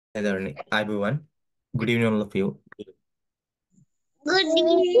Hello, everyone. Good evening, all of you. Good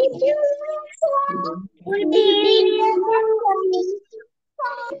evening. Good evening.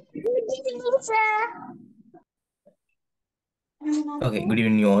 Good evening, sir. Okay, good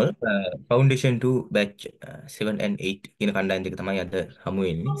evening, all. Foundation 2 batch 7 and 8 කියන කණ්ඩායම් දෙක තමයි අද හමු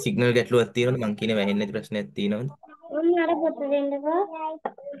වෙන්නේ. සිග්නල් ගැටලුවක් තියෙනවද? මං කියන්නේ වැහෙන්නේ නැති ප්‍රශ්නයක් තියෙනවද? ඔන්නර පොත දෙන්නකෝ.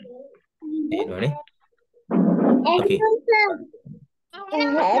 තියෙනවනේ. Okay.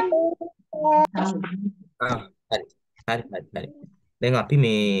 ආ හරි. හරි. දැන් අපි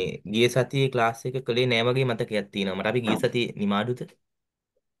මේ ගිය සතියේ ක්ලාස් එක කළේ නෑ වගේ මතකයක් තියෙනවා. මට අපි ගිය සතියේ නිමාඩුද?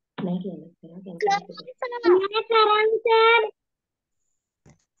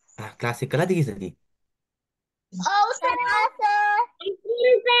 ක්ලාස් එක කළාද ගිය සතියේ? ඔව් සර්.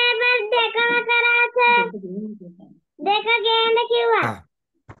 දෙකම කරා සර්. දෙක ගේන්න කිව්වා.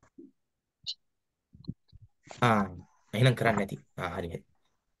 ආ ආ එහෙනම් කරන්නේ නැති. හරි.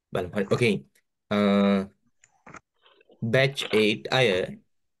 බලමු. හරි. Okay. batch 8 අය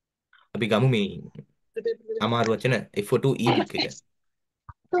අපි ගමු මේ අමාරු වචන F2 e-book එක.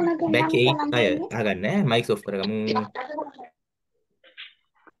 batch 8 අය අහගන්න මයික්ස් ඔෆ් කරගමු.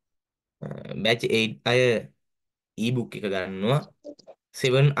 batch 8 අය e-book එක ගන්නවා.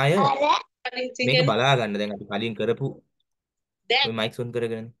 7 අය මේක බලා ගන්න. දැන් අපි කලින් කරපු ඔය මයික්ස් ඔන්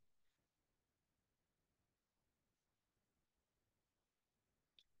කරගෙන.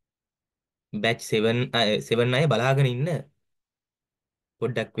 batch 7 අය බලාගෙන ඉන්න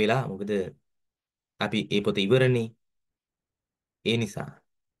පොඩ්ඩක් වෙලා. මොකද අපි ඒ පොත ඉවරනේ. ඒ නිසා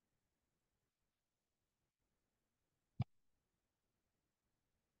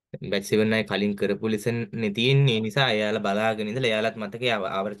batch 7 අය කලින් කරපු ලෙසන් නේ තියෙන්නේ. ඒ නිසා එයාලා බලාගෙන ඉඳලා එයාලත් මතකය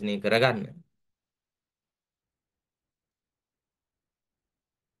ආවර්ජනය කරගන්න.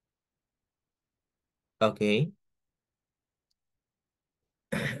 Okay.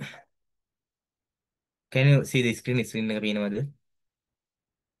 Can you see the screen? Screen එක පේනවද?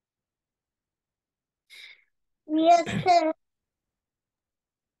 Yes, sir.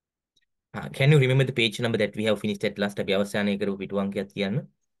 Can you remember the page number that we have finished at last? අපි අවසානයේ කරපු පිටු අංකයක් කියන්න.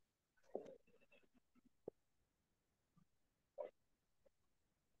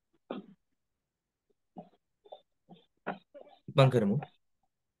 ඉක්මන් කරමු.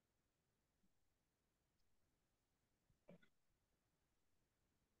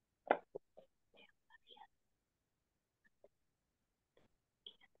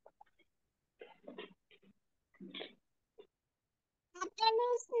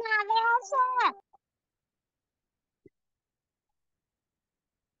 Attendance නවය සර්.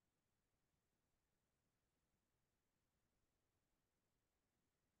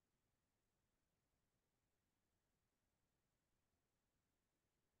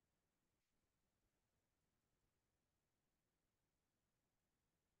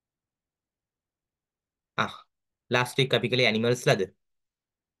 last week අපි කළේ animals ලද?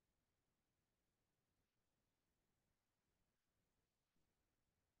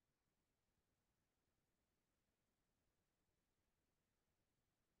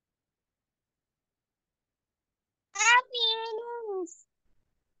 Feelings.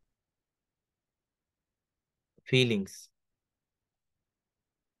 feelings.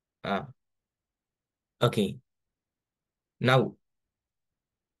 Okay. Now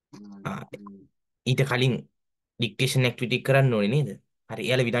ඊට කලින් dictation activity කරන්න ඕනේ නේද? හරි.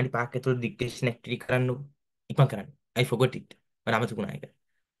 එයාලා විනාඩි 5ක් ඇතුළත dictation activity කරන්න ඕනේ. ඉක්මන් කරන්න. I forgot it. මම අමතක වුණා ඒක.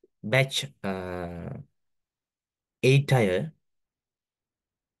 batch 8 අය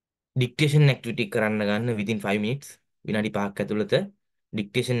dictation activity කරන්න ගන්න within 5 minutes. විනාඩි 5ක් ඇතුළත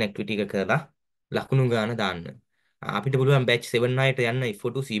dictation activity එක කරලා ලකුණු ගාන දාන්න. අපිට පුළුවන් batch 7 අයට යන්න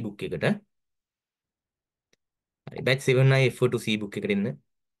F4 C book එකට. හරි. batch 7 අය F4 C book එකට එන්න.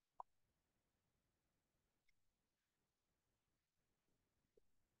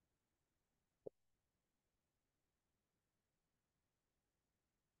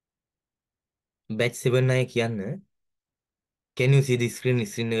 batch 7 අය කියන්න can you see the screen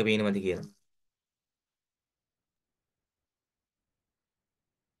එක පේනවද කියලා.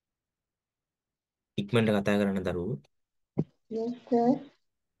 ඉක්මනට කතා කරන්න දරුවෝ. Yes, sir.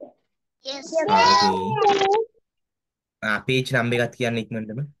 Yes, okay. sir. page number එකත් කියන්න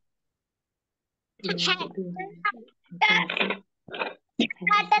ඉක්මනටම.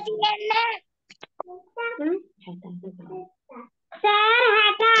 කට තියෙන්නේ. සර්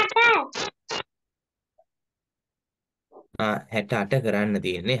 68. 68 කරන්න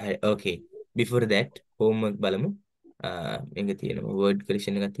තියෙන්නේ. හරි. okay. before that homework බලමු. මේක තියෙනවා word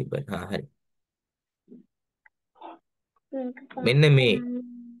collection එකක් තිබ්බා. හරි. මෙන්න මේ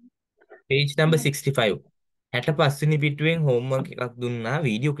page number 65 65 වෙනි පිටුවෙන් homework එකක් දුන්නා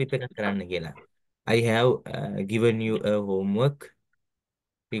වීඩියෝ ක්ලිප් එකක් කරන්න කියලා. I have given you a homework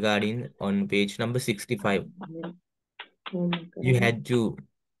regarding on page number 65. You had to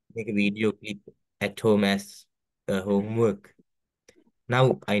make a video clip at home as a homework. Now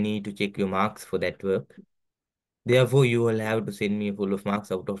I need to check your marks for that work. Therefore, you will have to send me full of marks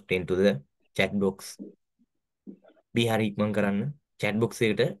out of 10 to the chat box. බිහාර ඉක්මන් කරන්න chat box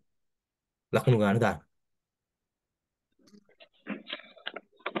එකට ලකුණු ගන්න දාන්න.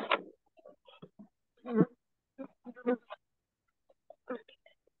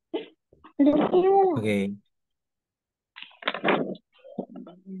 Okay.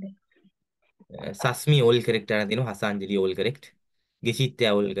 Sasmi all correct අරන් තිනවා. හසාන්ජලි all correct. ගෙෂිත්‍ය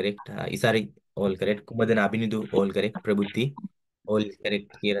all correct. ඉසරි all correct. කුමදන අබිනිදු all correct. ප්‍රබුද්ධි all correct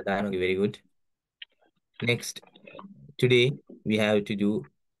කියලා දානවා. Very good. Next, today we have to do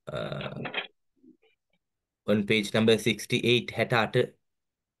on page number 68 68.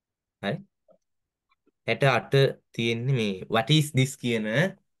 හරි. 68 තියෙන්නේ මේ what is this කියන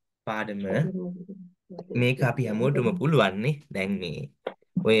පාඩම. මේක අපි හැමෝටම පුළුවන් නේ. දැන් මේ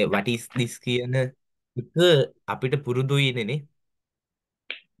ඔය what is this කියන එක අපිට පුරුදුයිනේ නේ.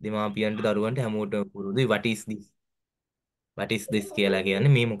 දෙමාපියන්ට දරුවන්ට හැමෝටම පුරුදුයි what is this කියලා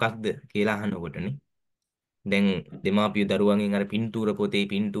කියන්නේ මේ මොකක්ද කියලා අහනකොටනේ. දැන් දෙමාපිය දරුවන්ගෙන් අර පින්තූර පොතේ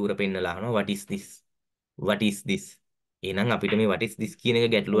පින්තූර පෙන්නලා අහනවා what is this එහෙනම් අපිට මේ what is this කියන එක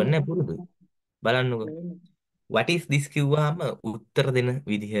ගැටලුවක් නැහැ පුරුදුයි. බලන්නකෝ what is this කිව්වහම උත්තර දෙන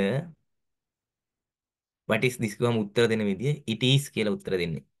විදිහ what is this කිව්වම උත්තර දෙන විදිය it is කියලා උත්තර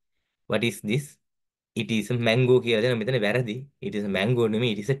දෙන්නේ. what is this it is a mango කියලා දෙන මෙතන වැරදි. it is a mango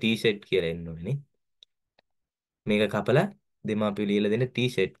නෙමෙයි it is a t-shirt කියලා එන්න ඕනේ. මේක කපලා දෙමාපිය ලියලා දෙන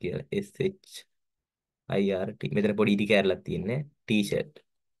t-shirt කියලා SHIRT මෙතන පොඩි ඉටි කැරලක් තියෙන්නේ t-shirt.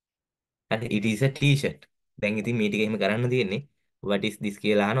 හරි it is a t-shirt. දැන් ඉතින් මේ ටික එහෙම කරන්න තියෙන්නේ what is this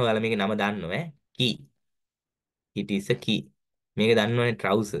කියලා අහනවා. ඔයාලා මේකේ නම දන්නවා ඈ key. it is a key. මේක දන්නවනේ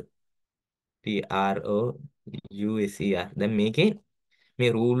trouser. TROUSER. දැන් මේකේ මේ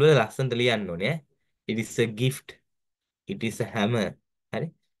රූල් වල ලස්සනට ලියන්න ඕනේ ඈ. it is a gift. it is a hammer. හරි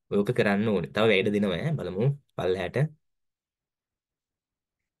ඔයක කරන්න ඕනේ. තව වැඩ දෙනවා ඈ බලමු පල්ලහැට.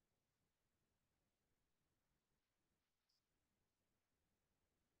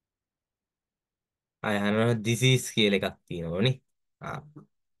 අය අහනවා this is කියලා එකක් තියෙනවනේ. ආ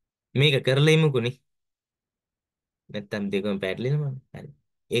මේක කරලා ඉමුකුනේ. නැත්තම් දෙකම පැටලෙනවා. හරි.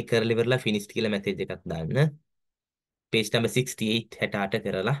 ඒක කරලා ඉවරලා finished කියලා මැසේජ් එකක් දාන්න. page number 68 68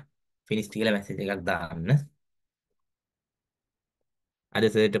 කරලා finished කියලා මැසේජ් එකක් දාන්න. අද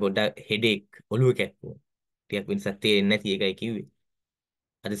සර්ට පොඩ්ඩක් headache ඔළුව කැක්කුවා. ටිකක් වෙනසක් තේරෙන්නේ නැති එකයි කිව්වේ.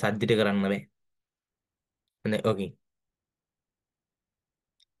 අද සද්දිට කරන්න බෑ. හොඳයි ඕකේ.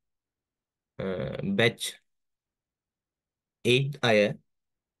 batch 8 අය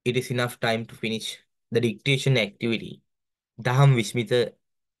it is enough time to finish the dictation activity. දහම් විස්මිත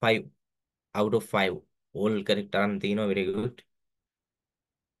 5 out of 5 all correct අරන් තිනවා. very good.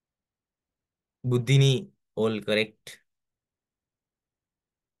 බුද්ධිනි all correct.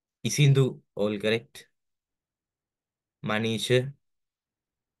 ඉසින්දු all correct. Manisha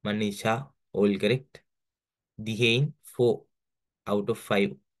all correct. Dihen 4 out of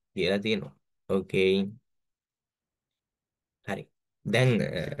 5 කියලා තියෙනවා. okay. හරි. දැන්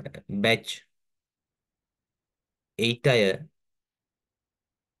batch 8 අය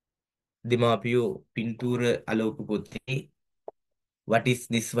දෙමාපියෝ පින්තූර අලෝක පොතේ what is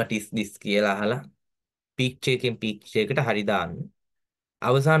this කියලා අහලා picture එකෙන් picture එකට හරි දාන්න.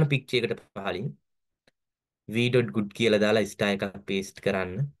 අවසාන picture එකට පහලින් v.good කියලා දාලා star එකක් paste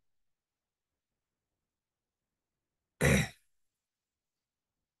කරන්න.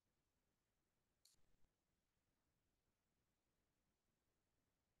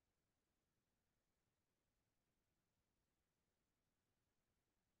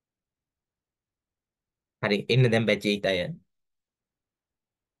 හරි එන්න දැන් batch 8 අය.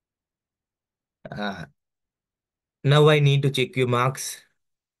 Now I need to check your marks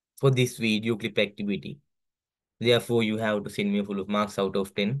for this video clip activity. Therefore, you have to send me full of marks out of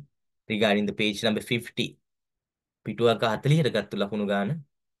 10 regarding the page number 50. පිටුවක 40ට ගත්තු ලකුණු ගාන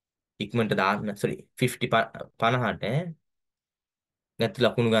ඉක්මනට දාන්න. sorry 50 50ට ගත්තු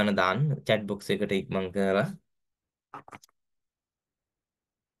ලකුණු ගාන දාන්න chat box එකට ඉක්මන් කරලා.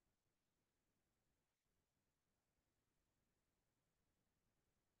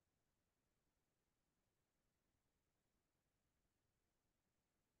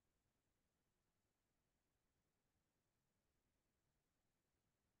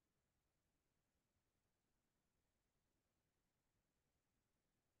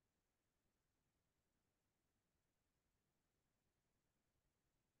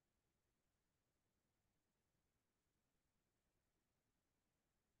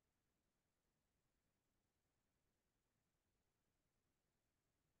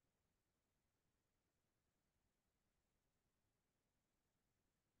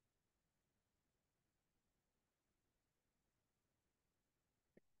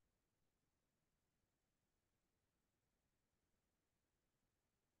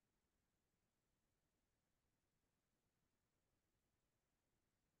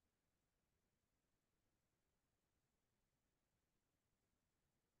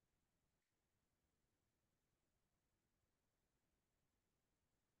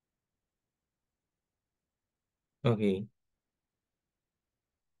 Okay.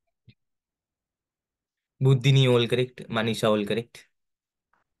 Buddhini all correct. Manisha all correct.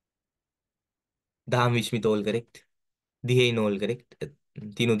 Dham Vishmit all correct. Dihain all correct.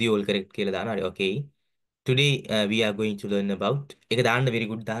 Tinudi all correct කියලා දානවා. හරි. Okay. Today we are going to learn about එක දාන්න very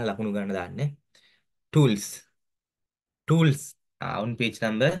good දාන්න ලකුණු ගන්න දාන්න. Tools. Tools. On page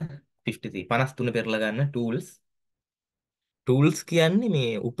number 53. 53 පෙරලා ගන්න tools. Tools කියන්නේ මේ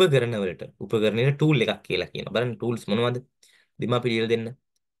උපකරණ වලට. උපකරණේ tool එකක් කියලා කියනවා. බලන්න tools මොනවද? දෙමාපිය ලියලා දෙන්න.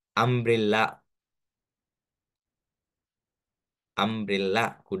 Umbrella. Umbrella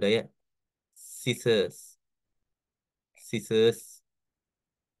කුඩය. Scissors. Scissors.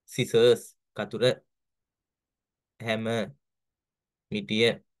 Scissors කතුර. Hammer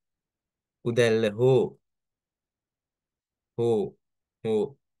මිටිය. උදැල්ල හෝ හෝ හෝ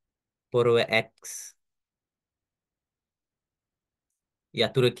පොරව X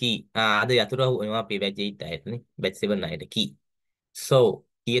යතුර කී අද යතුර වෙනවා අපේ බැච් 8 අයටනේ බැච් 7 අයට කී so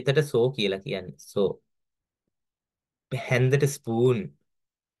කීයටද so කියලා කියන්නේ so හැන්දට ස්පූන්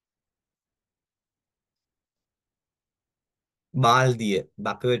බාල්දිය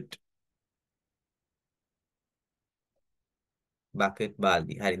බකට්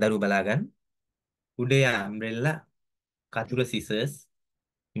බාල්දිය හරි දරුවෝ බලා ගන්න උඩේ අම්බ්‍රෙල්ලා කතුර සිසර්ස්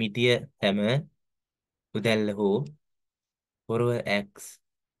මිටිය හැමර් උදැල්ල හෝ පොරව X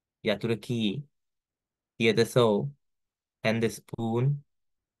යතුර කී කීයද so හැන්ද ස්පූන්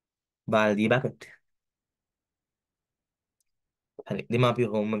බාල්දිය බකට් හරි දෙමාපිය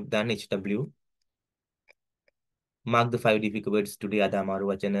homework දාන්න HW mark the 5 difficult words today අද අමාරු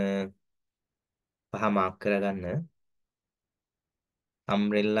වචන පහ මාක් කරගන්න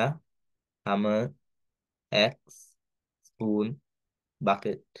umbrella hammer X spoon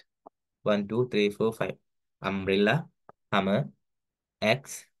bucket 1 2 3 4 5 umbrella hammer X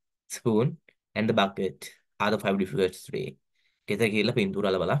spoon and the bucket are the 5 difficult words today ගෙදර ගිහලා පින්තූර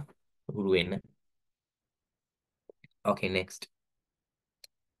අලවලා හුරු වෙන්න okay next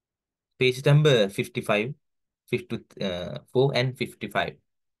page number 55 54 and 55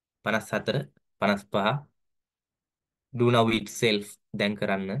 54 55 do now itself දැන්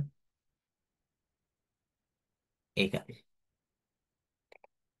කරන්න ඒකයි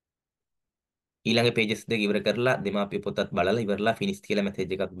ඊළඟ pages දෙක ඉවර කරලා දෙමාපිය පොතත් බලලා ඉවරලා finish කියලා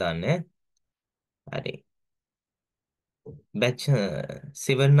message එකක් දාන්න හරි batch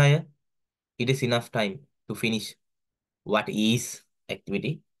 7 අය it is enough time to finish what is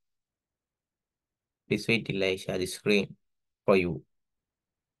activity please wait till I share the screen for you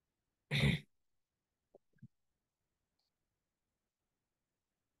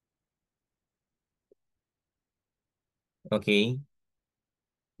okay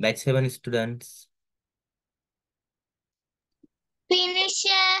batch 7 students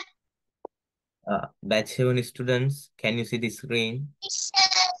Finisher. batch 7 students can you see the screen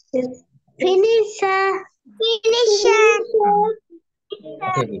Finisher. Finisher.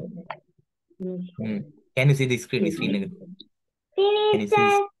 okay, okay. Can you see the screen එක? Can you see Finisher.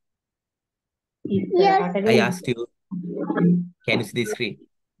 Yes. I asked you can you see the screen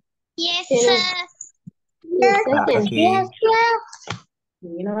Yes, sir. Yes, okay yes, sir.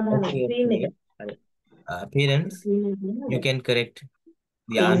 okay, okay. Parents you can correct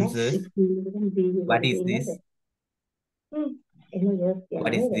the answers what is this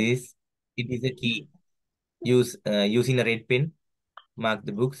what is this it is a key use using a red pen mark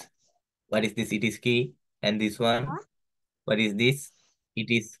the books what is this it is key and this one what is this it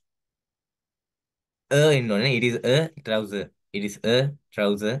is no, no it is a trouser it is a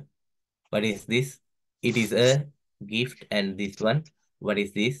trouser what is this it is a gift and this one what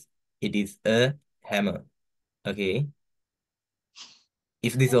is this it is a hammer okay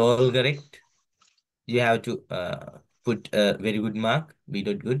if this all correct you have to put a very good mark be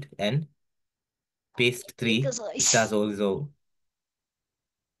good and paste 3 stars also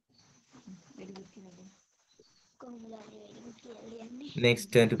next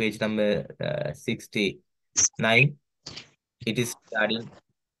turn to page number 69 it is starting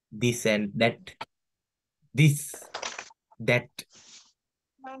this and that this that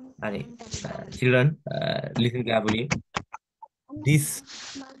Alright. Children listen carefully this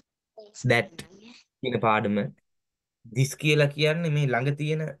that කියන පාඩම this කියලා කියන්නේ මේ ළඟ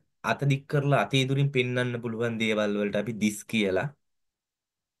තියෙන අත දික් කරලා අතේ දුරින් පෙන්වන්න පුළුවන් දේවල් වලට අපි this කියලා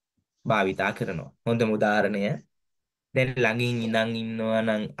භාවිතා කරනවා. හොඳම උදාහරණය දැන් ළඟින් ඉඳන් ඉන්නවා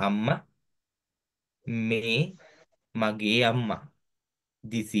නම් අම්මා මේ මගේ අම්මා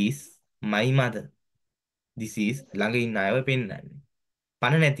this is my mother this is ළඟ ඉන්න අයව පෙන්වන්නේ.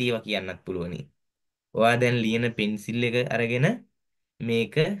 පණ නැති ඒවා කියන්නත් පුළුවනි. ඔයා දැන් ලියන පෙන්සිල් එක අරගෙන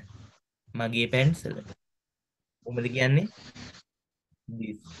මේක මගේ පැන්සල කොහොමද කියන්නේ?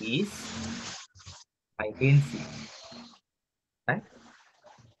 This is my pencil. හරි.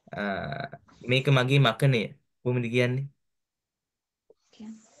 මේක මගේ මකනය. කොහොමද කියන්නේ?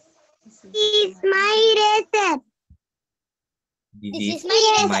 Is my razor. This This is is my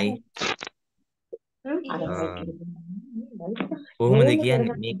razor. my අර වයිට් ආ, එක බලන්න. කොහොමද බොහොම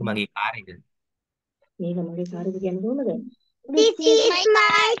කියන්නේ? මේක කරගන්න. මගේ කාර් එක. මේක මගේ කාර් එක කියන්නේ කොහොමද? This is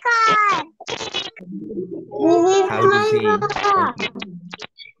my car. This is How to my say? car.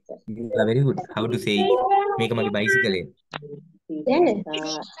 Okay. You are very good. How to say it? මේක මගේ බයිසිකලය. කියන්නේ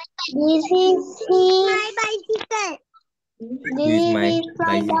This is my bicycle. This is my This is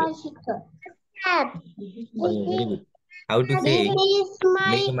my bicycle. bicycle. Cat. This Oh, very is good. How to say? my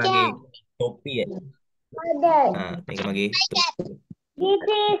මේක මගේ cat. තොප්පිය. Mother. මේක මගේ තොප්පිය. This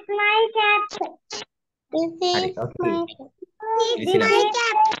is my cat. This හරි. is Okay. my cat. This is ලිසිනා. my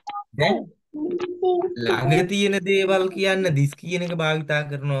cat. දැන් This ළඟ තියෙන දේවල් කියන්න this කියන එක භාවිතා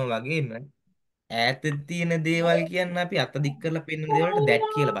කරනවා වගේම ඈත තියෙන දේවල් කියන්න අපි අත දික් කරලා පෙන්නන දේවල්ට that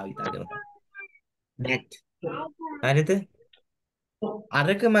කියලා භාවිතා කරනවා. that. හරිද?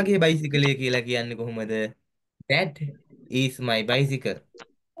 අරක මගේ බයිසිකලය කියලා කියන්නේ කොහොමද? That is my bicycle.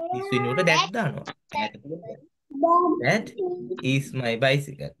 this වෙනුවට that දානවා. ඈත තියෙන that is my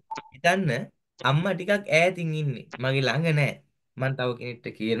bicycle. හිතන්න අම්මා ටිකක් ඈතින් ඉන්නේ. මගේ ළඟ නෑ. මං තව කෙනෙක්ට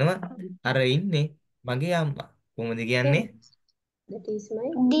කියනවා අර ඉන්නේ මගේ අම්මා. කොහොමද කියන්නේ? that is my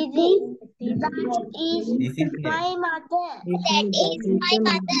This is name. my mother. this That is is my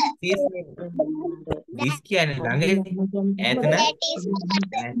mother. This name. This කියන්නේ ළඟනේ. ඈත නම් That is my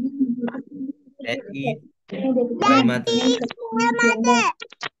mother. that that is my That mother. is my mother.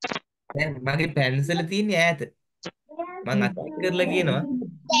 දැන් මගේ පැන්සල තියෙන්නේ ඈත. මං අත් එක්ක කරලා කියනවා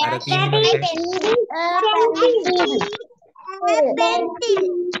අර That තියෙන්නේ මගේ is පැන්සල. pencil.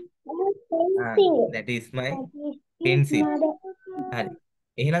 That is my pencil. හරි.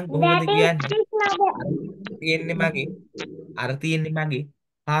 එහෙනම් කොහොමද That කියන්නේ? is mother. අර තියෙන්නේ මගේ අර තියෙන්නේ මගේ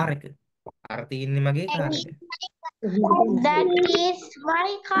කාර් එක. අර තියෙන්නේ මගේ කාර් එක. That is my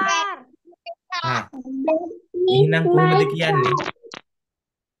car. ආ එහෙනම් කොහොමද කියන්නේ?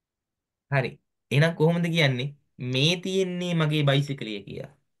 හරි. එහෙනම් කොහොමද කියන්නේ? මේ තියෙන්නේ මගේ බයිසිකලය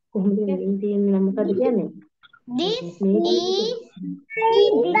කියලා. කොහොමද මේ තියෙන්නේ නම් මොකද කියන්නේ? This මේක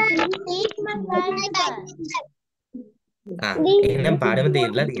is my bicycle. එහෙනම් පාඩම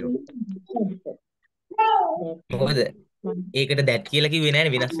තේරලා තියෙනවා. මොකද ඒකට that කියලා කිව්වේ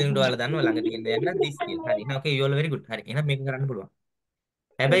නෑනේ වෙනස් වෙනකොට ඔයාලා දන්නවා ළඟ තියෙන දෙයක් නම් this කියලා. හරි. එහෙනම් okay you all very good. හරි. එහෙනම් මේක කරන්න පුළුවන්.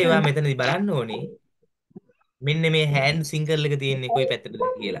 හැබැයි ඔයා මෙතනදී බලන්න ඕනේ මෙන්න මේ hand single එක තියෙන්නේ කොයි පැත්තටද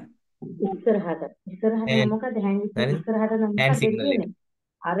කියලා. ඉස්සරහට නම් hand. මොකද hand හරිද? ඉස්සරහට නම් hand මොකද signal එක. තියෙන්නේ?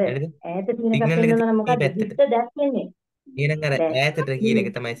 අර හරිද? ඈත තියෙන එකක් signal එක පෙන්වනවා නම් තියෙන්නේ මේ මොකද පැත්තට. හිත දැක් වෙන්නේ. එහෙනම් අර දැක් ඈතට කියන එක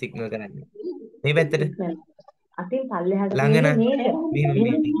තමයි signal කරන්නේ. මේ පැත්තට. අතින් පල්ලෙහාට ළඟ තියෙන්නේ නම් මේක. මේ එහෙනම්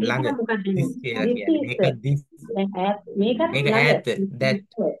මේක ළඟ නම් මොකක්ද this වෙන්නේ? කියලා this කියන්නේ. is මේක this. දැන් මේකත් මේක ළඟ. ඈත that.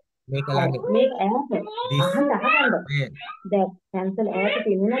 මේක ළඟ මේක ඈත. this. අහන්න. මේ දැන් කැන්සල් ඈත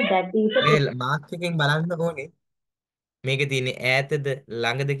තියෙනවා that is a මේ මාක් එකෙන් බලන්න ඕනේ. මේක තියෙන්නේ ඈතද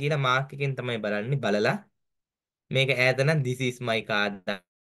ළඟද කියලා මාක් එකෙන් තමයි බලන්නේ. බලලා මේක ඈත නම් this is my car.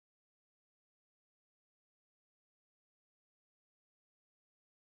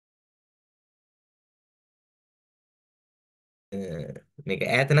 මේක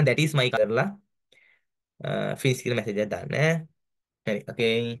ඈත නම් that is my car කරලා finish කියලා මැසේජ් එකක් දාන්න ඈ. හරි.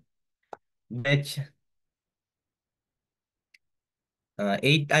 okay. batch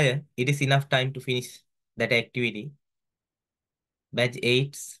 8 අය it is enough time to finish that activity. Batch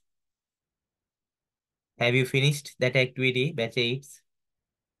 8 have you finished that activity? Batch 8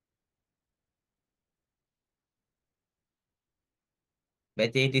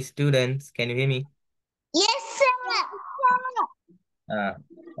 batch 8 students can you hear me? Yes, sir.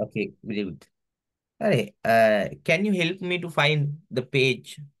 Okay, very good. Alright, can you help me to find the page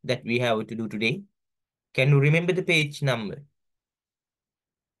that we have to do today? Can you remember the page number?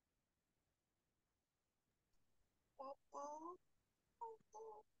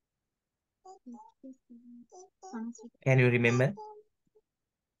 Can you remember?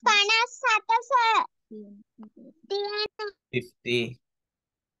 57, sir. 58.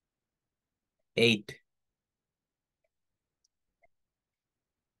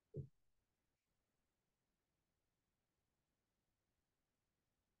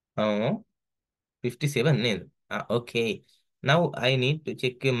 Oh, 57 nil. Okay. Now I need to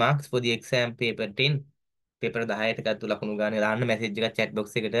check your marks for the exam paper 10. paper 10ට ගත්තු ලකුණු ගානේ දාන්න message එකක් chat box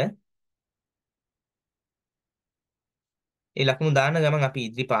එකට. ඒ ලකුණු දාන ගමන් අපි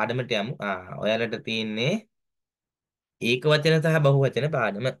ඉදිරි පාඩමට යමු. ඔයාලට තියෙන්නේ ඒක වචන සහ බහු වචන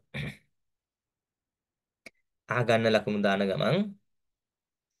පාඩම. ආගන්න ලකුණු දාන ගමන්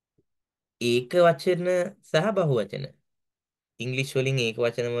ඒක වචන සහ බහුවචන. ඉංග්‍රීසි වලින් ඒක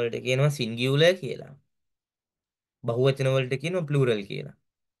වචන වලට කියනවා සින්ගියුලර් කියලා. බහුවචන වලට කියනවා ප්ලූරල් කියලා.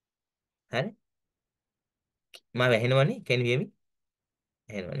 හරි? මම වැහෙනවනේ. can you hear me?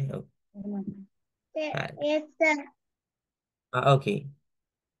 ඇහෙනවනේ. ඔව්. හරි. Yes, sir. ඕකේ.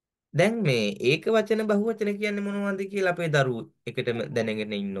 දැන් මේ ඒක වචන බහුවචන කියන්නේ මොනවද කියලා අපේ දරුවෝ එකටම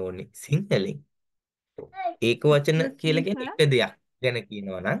දැනගෙන ඉන්න ඕනේ. සිංහලෙන්. ඒක වචන Excuse කියලා me, කියන්නේ sir. එක දෙයක් ගැන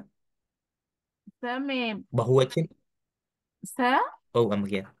කියනවා නම් Sir, මේ බහුවචන sir ඔව් අම්ම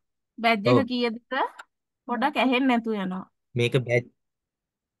කියන. badge ඔව් එක කීයද sir? පොඩක් ඇහෙන්නේ නැතු යනවා. මේක බැච්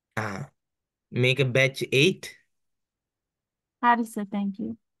මේක බැච් 8 හරි sir, thank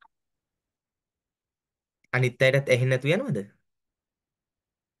you. අනිත් අයටත් ඇහෙන්නේ නැතු යනවද?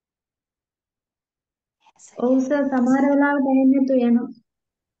 ඔව් සර් සමහර වෙලාවට ඇහෙන්නේ නැතු යනවා.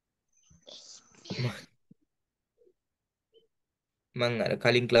 මම අර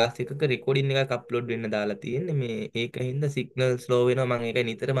කලින් ක්ලාස් එකක රෙකෝඩින් එකක් අප්ලෝඩ් වෙන්න දාලා තියෙන්නේ මේ ඒක හින්දා සිග්නල් ස්ලෝ වෙනවා මම ඒක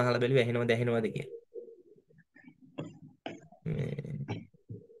නිතරම අහලා බැලුවා ඇහෙනවද කියලා. මේ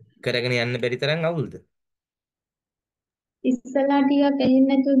කරගෙන යන්න බැරි තරම් අවුල්ද? ඉස්සලා ටිකක් ඇහෙන්නේ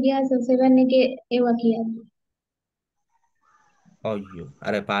නැතුව ගියා සර් 7 එකේ ඒවා කියන්නේ. අයියෝ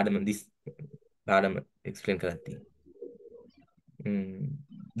අර පාඩම එක්ස්ප්ලেইন කරලා තියෙන්නේ.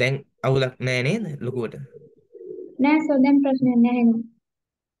 දැන් අවුලක් නෑ නේද ලොකුවට? නෑ සර් දැන් ප්‍රශ්නයක් නැහැ නේද?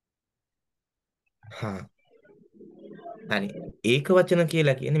 හා හරි. ඒක වචන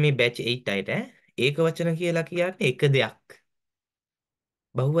කියලා කියන්නේ මේ බැච් 8 අයට ඒක වචන කියලා කියන්නේ එක දෙයක්.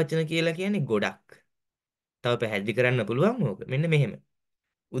 බහුවචන කියලා කියන්නේ ගොඩක්. තව පැහැදිලි කරන්න පුළුවන් ඕක. මෙන්න මෙහෙම.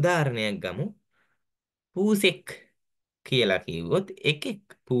 උදාහරණයක් ගමු. පූසෙක් කියලා කිව්වොත් එකෙක්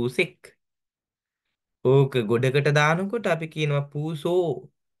පූසෙක්. ඕක ගොඩකට දානකොට අපි කියනවා පූසෝ.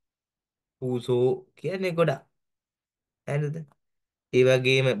 පූසෝ කියන්නේ ගොඩක්. හරිද? ඒ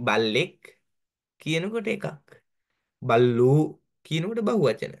වගේම බල්ලෙක් කියනකොට එකක්. බල්ලෝ කියනකොට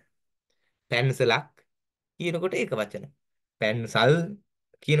බහුවචන. පැන්සලක් කියනකොට ඒක වචන. පැන්සල්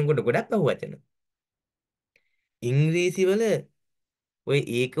කියනකොට ගොඩක් බහුවචන. ඉංග්‍රීසි වල ඔය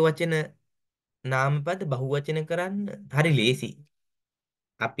ඒක වචන නාමපද බහුවචන කරන්න හරි ලේසි.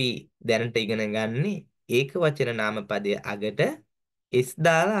 අපි දැනට ඉගෙන ගන්නේ ඒක වචන නාමපදයේ අගට s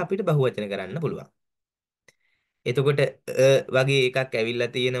දාලා අපිට බහුවචන කරන්න පුළුවන්. එතකොට වගේ එකක්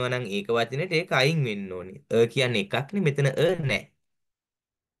ඇවිල්ලා තියෙනවා නම් ඒක වචනෙට ඒක අයින් වෙන්න ඕනේ. කියන්නේ එකක් නේ මෙතන නැහැ.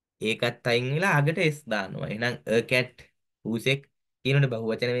 ඒකත් අයින් වෙලා අගට s දානවා. එහෙනම් cat පූසෙක් කියනකොට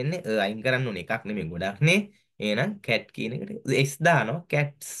බහුවචන වෙන්නේ අයින් කරන්න ඕනේ එකක් නෙමෙයි ගොඩක් නේ. එහෙනම් cat කියන එකට s දානවා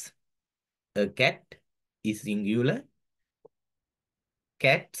cats. A cat is singular.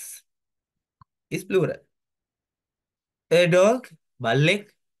 Cats is plural. A dog බල්ලෙක්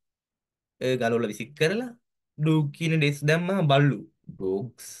ගලවලා විසික් කරලා dog කියන දෙස් දැම්මා බල්ලු.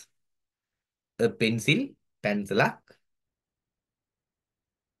 dogs. A pencil පැන්සලක්.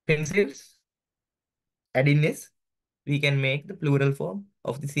 pencils adding s we can make the plural form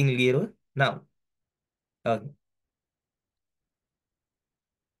of the singular noun. Okay.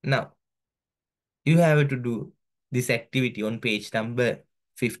 Now you have to do this activity on page number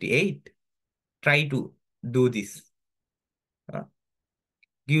 58. Try to do this.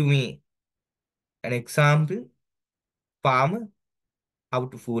 Give me an example. Farmer. How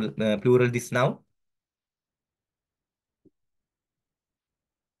to plural this noun?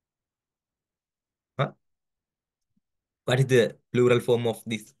 Huh? What is the plural form of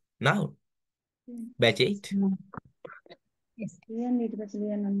this noun? Batch 8. S කියන්නේ ඊට පස්සේ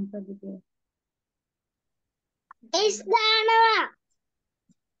ලියන්න මොකද කියලා. Is දානවා.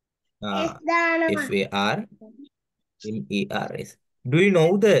 Is දානවා. FARMERS. Do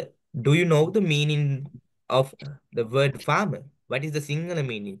you know the meaning of the word farmer? What is the singular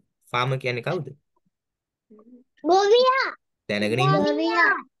meaning? Farmer කියන්නේ කවුද? ගොවියා. දැනගෙන ඉන්න.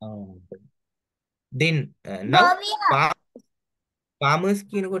 ගොවියා. Then now ගොවියා. farmers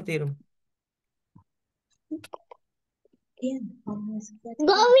කියනකොට තේරුම.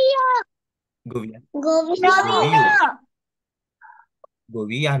 ගොවියා. ගොවියන්. ගොවියා.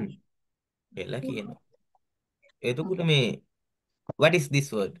 ගොවියන් කියලා කියනවා. එතකොට මේ what is this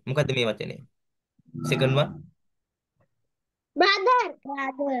word? මොකද්ද මේ වචනේ? Second one. Brother.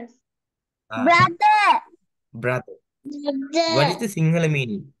 Brothers. Ah, Brother. brother. What is the singular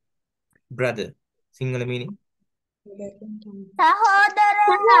meaning? Brother. Singular meaning?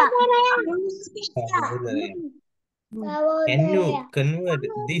 සහෝදරයා. සහෝදරයා. Can you convert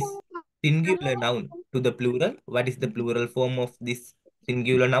this singular noun to the plural? What is the plural form of this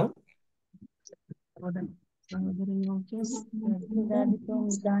singular noun?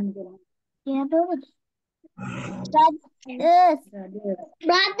 Brothers. Brother.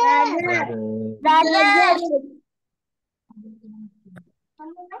 Brother. Brother.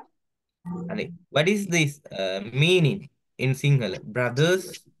 Hale. What is this meaning in Sinhala?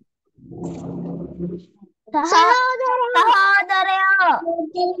 Brothers. Sahodara.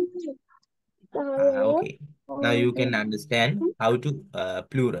 Okay. Now you can understand how to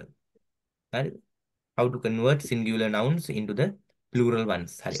plural. Hale. How to convert singular nouns into the plural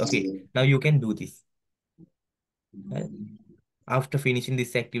ones. Hale. Okay. Now you can do this. Hale. After finishing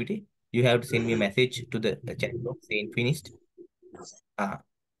this activity, you have to send me a message to the chat box saying finished.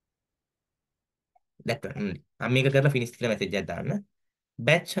 That one only. මේක කරලා finish කියලා message එකක් දාන්න.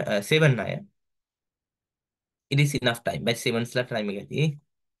 Batch 7 අය. It is enough time. Batch 7 slot time එකදී.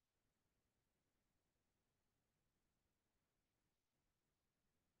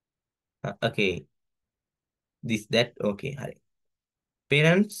 Okay. This that okay. හරි.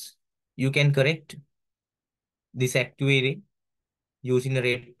 Parents, you can correct this activity using a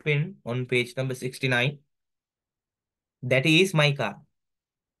red pen on page number 69. That is my car.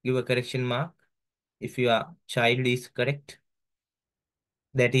 Give a correction mark if your child is correct.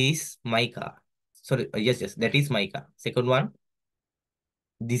 That is my car. Sorry, yes, that is my car. Second one,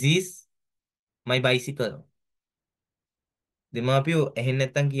 this is my bicycle. දෙමාපියෝ ඇහෙන්නේ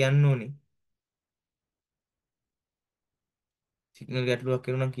නැත්තම් කියන්න ඕනේ. Signal ගැටලුවක්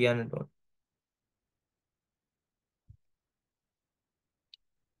වෙනවා නම් කියන්න ඕනේ.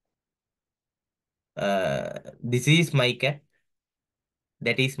 This is my cat.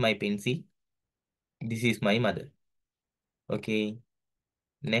 That is my pencil. This is my mother. Okay.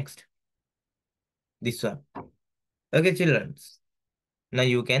 Next. This one. Okay, children. Now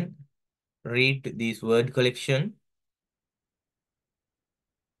you can read this word collection.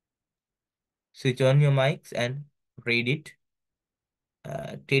 Switch on your mics and read it.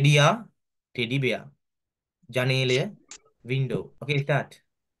 Teddy bear. ජනේලය, window. Okay, start.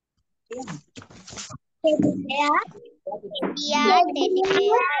 Teddy bear.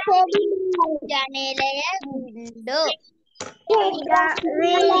 ජනේලය window.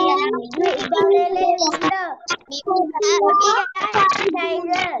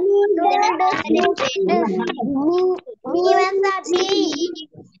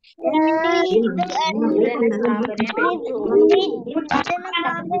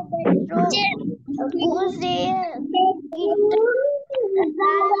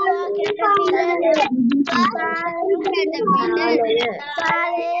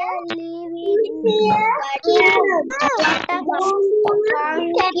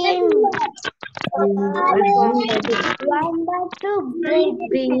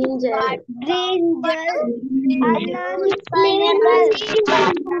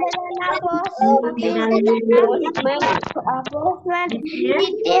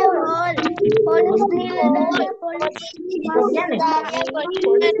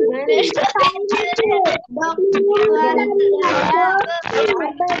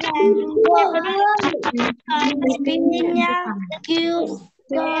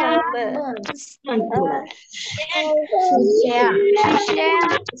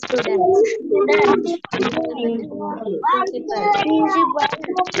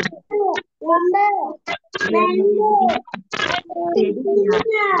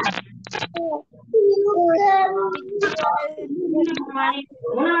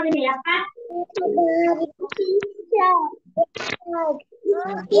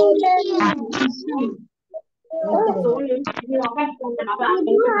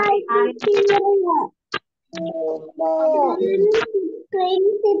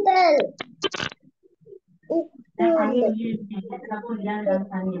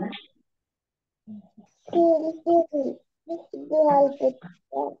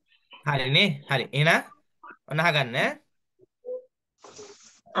 හරිනේ. හරි. එහෙනම් ඔන්න අහගන්න.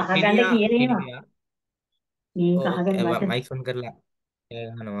 අහගන්න කියනේවා. මේක අහගන්න බට. Mic on කරලා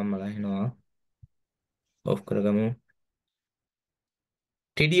ගහනවා අම්මලා එනවා. ඔෆ් කරගමු.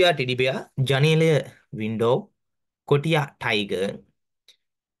 teddy bear, ජනේලය window, කොටියා tiger,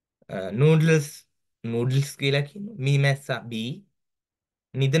 noodles කියලා කියනවා. මීමැස්සා bee,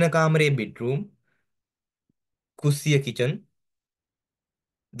 නිදන කාමරේ bedroom, කුස්සිය kitchen,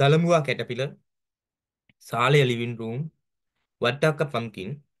 දලමුවා caterpillar, සාලය living room, වට්ටක්ක pumpkin,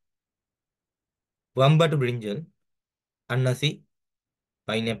 වම්බටු brinjal, අන්නසි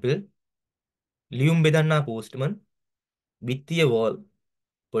pineapple, ලියුම් බෙදන්නා postman, බිත්තිය wall,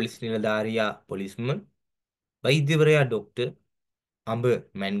 police නිලධාරියා policeman, වෛද්‍යවරයා doctor, අඹ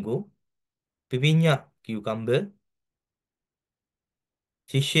mango, පිපිඤ්ඤා cucumber,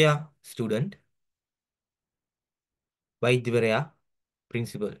 ශිෂ්‍යයා student, වෛද්‍යවරයා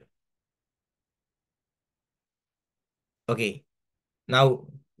principal. Okay, now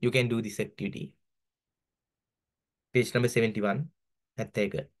you can do this activity. Page number 71.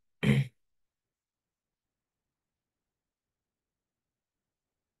 71.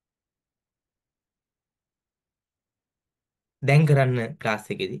 දැන් කරන්න class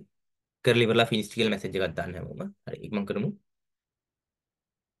එකේදී කරලා ඉවරලා ෆිනිෂ් කියලා මැසේජ් එකක් දාන්න හැමෝම. හරි ඉක්මන් කරමු.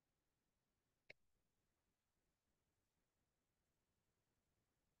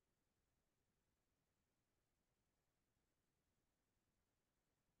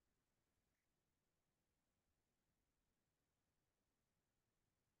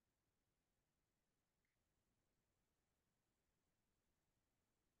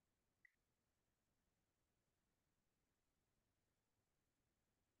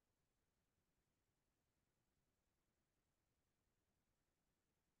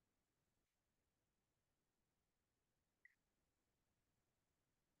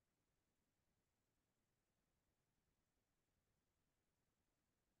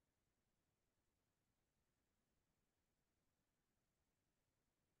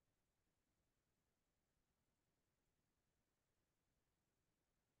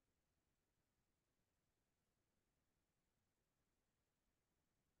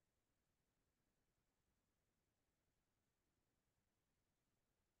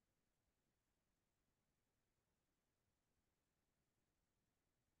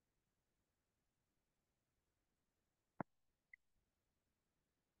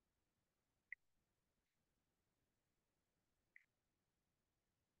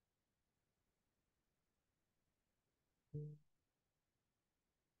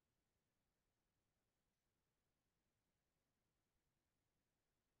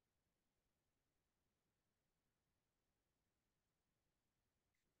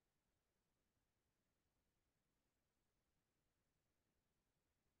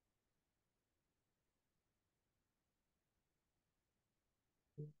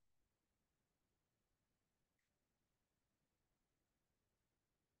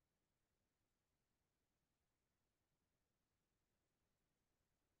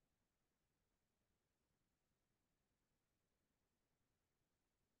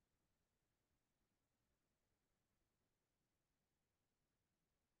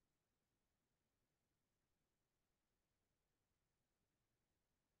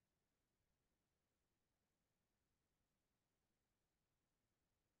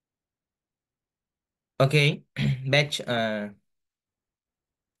 Okay, batch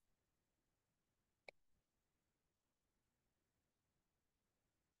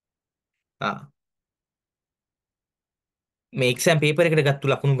මේ එක්සෑම් පේපර් එකට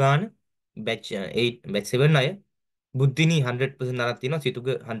ගත්තු ලකුණු ගාන batch 8 batch 7 අය බුද්ධිනි 100% අරන් තියෙනවා සිතුග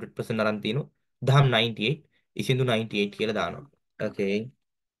 100% අරන් තියෙනවා දහම් 98 ඉසින්දු 98 කියලා දානවා. Okay.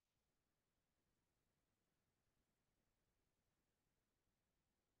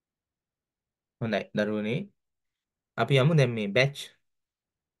 හොඳයි දරුවනේ අපි යමු දැන් මේ batch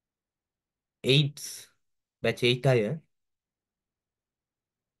 8 batch 8 අය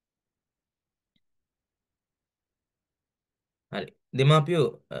හරි දෙමාපියෝ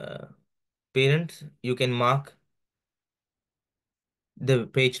parents you can mark the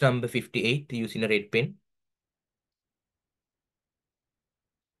page number 58 using a red pen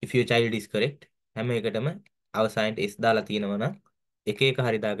if your child is correct හැම එකටම අවසානයේ s දාලා තියෙනවා නම් එක එක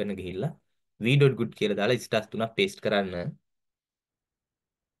හරි දාගෙන ගිහිල්ලා v.good කියලා දාලා ස්ටාර්ස් තුනක් paste කරන්න.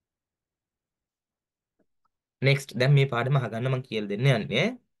 next දැන් මේ පාඩම අහගන්න මම කියලා දෙන්න යන්නේ.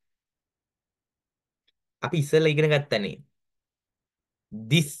 අපි ඉස්සෙල්ලා ඉගෙන ගත්තනේ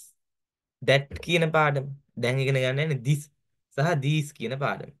this that කියන පාඩම. දැන් ඉගෙන ගන්න යන්නේ this සහ these කියන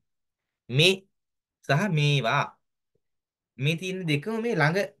පාඩම. මේ සහ මේවා මේ තියෙන දෙකම මේ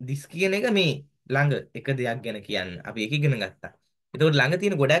ළඟ this කියන එක මේ ළඟ එක දෙයක් ගැන කියන්න අපි ඒක ඉගෙන ගත්තා. එතකොට ළඟ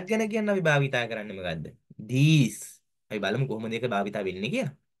තියෙන ගොඩක් ගැන කියන්න අපි භාවිතා කරන්නේ මොකද්ද? these. අපි බලමු කොහොමද ඒක භාවිතා වෙන්නේ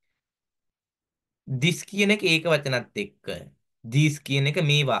කියලා. this කියන එක ඒක වචනත් එක්ක. these කියන එක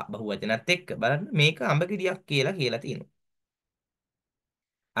මේවා බහුවචනත් එක්ක. බලන්න මේක අඹ ගෙඩියක් කියලා තියෙනවා.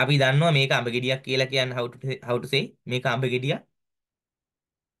 අපි දන්නවා මේක අඹ ගෙඩියක් කියලා කියන්න how to say මේක අඹ ගෙඩියක්.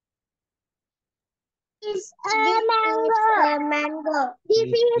 This is a mango. This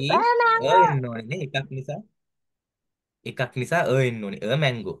This is a is mango. එන්න ඕනේ නේ එකක් නිසා එන්න ඕනේ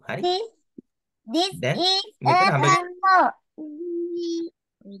mango. හරි. This දැන් is a මෙතන අඹ mango.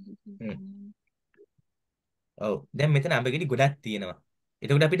 ඔව් දැන් මෙතන අඹ ගෙඩි ගොඩක් තියෙනවා.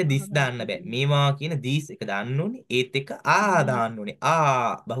 එතකොට අපිට this දාන්න බෑ. මේවා කියන these එක දාන්න ඕනේ. ඒත් එක්ක දාන්න ඕනේ.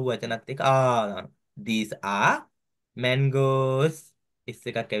 බහුවචනත් එක්ක දාන්න. These are mangoes. S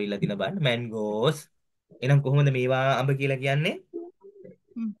එකක් ඇවිල්ලා තින බලන්න mangoes. එහෙනම් කොහොමද මේවා අඹ කියලා කියන්නේ?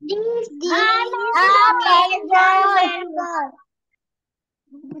 These are mangoes.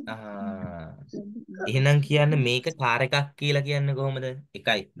 එහෙනම් කියන්න මේක කාර් එකක් කියලා කියන්නේ කොහොමද?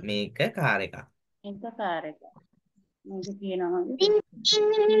 එකයි මේක කාර් එකක්. එක කාර් එක. මේක කියනවා This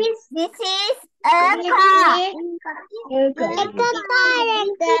is a car.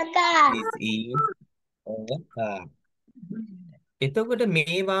 This is a car. එතකොට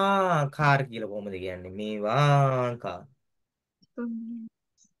මේවා කාර් කියලා කොහොමද කියන්නේ? මේවා කාර්.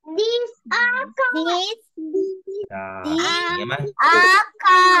 These are cars. නියමයි.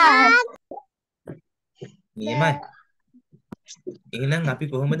 Cars. නියමයි. එහෙනම් අපි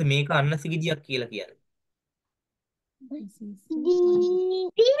කොහොමද මේක අන්නසිගිඩියක් කියලා කියන්නේ? This is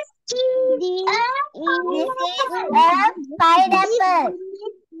a pineapple.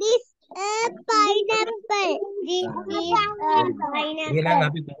 This a pineapple. This is a එහෙනම් pineapple.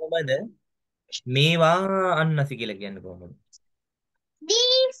 අපි කොහොමද මේවා අන්නසි කියලා කියන්නේ කොහොමද?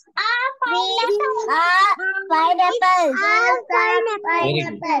 These are pineapples. Pineapples. Very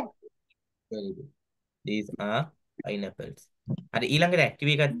good. Very good. These are pineapples. හරි ඊළඟට ඇක්ටිව්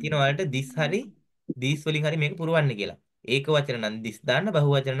එකක් තියෙනවා වලට this හරි these වලින් හරි මේක පුරවන්න කියලා. ඒක වචන නම් this දාන්න, බහු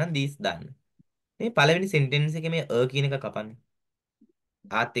වචන නම් these දාන්න. මේ පළවෙනි සෙන්ටෙන්ස් එකේ මේ කියන එක කපන්න.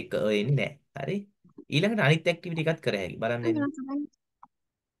 ආත් එක්ක එන්නේ නැහැ. හරි. ඊළඟට අනිත් ඇක්ටිවිටි එකත් කර හැකියි. බලන්න එන්න.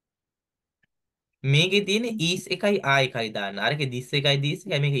 මේකේ තියෙන is එකයි a එකයි දාන්න. අරකේ this එකයි this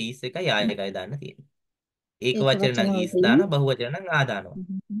එකයි මේකේ is එකයි a එකයි දාන්න තියෙන්නේ. ඒක වචන නම් is දානවා, බහු වචන නම් a දානවා.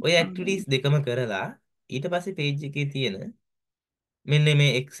 ඔය ඇක්ටිවිටීස් දෙකම කරලා ඊට පස්සේ page එකේ තියෙන මෙන්න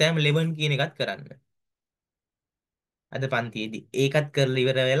මේ exam 11 කියන එකත් කරන්න. අද පන්තියේදී ඒකත් කරලා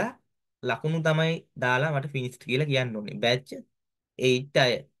ඉවර වෙලා ලකුණු තමයි දාලා මට finished කියලා කියන්න ඕනේ. batch 8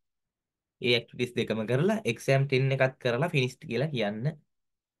 අය. ඒ ඇක්ටිවිටීස් දෙකම කරලා exam 10 එකත් කරලා finished කියලා කියන්න.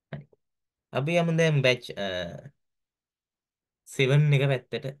 හරි. අපි යමු දැන් batch 7 එක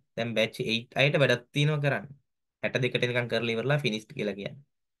පැත්තට. දැන් batch 8 අයට වැඩක් තියෙනවා කරන්න. 62ට නිකන් කරලා ඉවරලා finished කියලා කියන්නේ.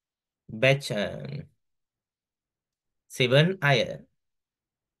 batch 7 අය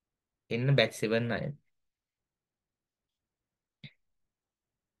එන්න batch 7 අය.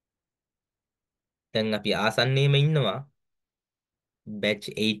 දැන් අපි ආසන්නයේම ඉන්නවා. batch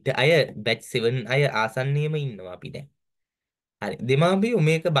 8 අය batch 7 අය ආසන්නයේම ඉන්නවා අපි දැන්. හරි. දෙමාපියෝ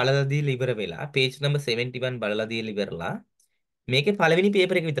මේක බලලා දීලා ඉවර වෙලා page number 71 බලලා දීලා ඉවරලා මේකේ පළවෙනි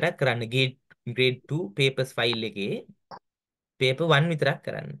පේපර් එක විතරක් කරන්න. grade 2 papers file එකේ paper 1 විතරක්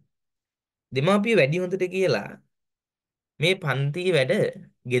කරන්න. දෙමාපියෝ වැඩි හොඳට කියලා මේ පන්තියේ වැඩ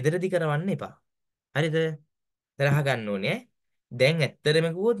ගෙදරදි කරවන්න එපා. හරිද? තරහ ගන්න ඕනේ. දැන් ඇත්තටම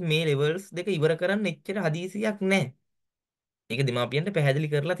කිව්වොත් මේ levels දෙක ඉවර කරන්න එච්චර හදිසියක් නැහැ. ඒක දෙමාපියන්ට පැහැදිලි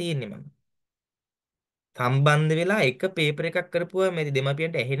කරලා තියෙන්නේ මම. සම්බන්ධ වෙලා එක පේපර් එකක් කරපුවා මේ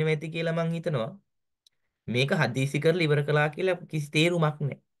දෙමාපියන්ට ඇහෙනව ඇති කියලා මං හිතනවා. මේක හදිසි කරලා ඉවර කළා කියලා කිසි තේරුමක්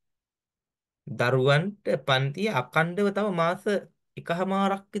නැහැ. දරුවන්ට පන්තිය අඛණ්ඩව තව මාස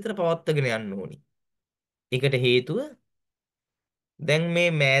එකහමාරක් විතර පවත්වාගෙන යන්න ඕනි. ඒකට හේතුව දැන් මේ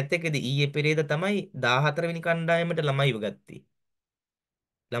මෑතකදී ඊයේ පෙරේද තමයි 14 වෙනි කණ්ඩායමට ළමයිව ගත්තේ.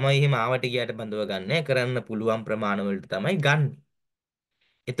 ළමයි එහෙම ආවට ගියාට බඳව ගන්න කරන්න පුළුවන් ප්‍රමාණ වලට තමයි ගන්න.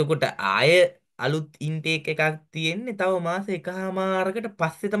 එතකොට ආය අලුත් ඉන්ටේක් එකක් තියෙන්නේ තව මාස එකහමාරකට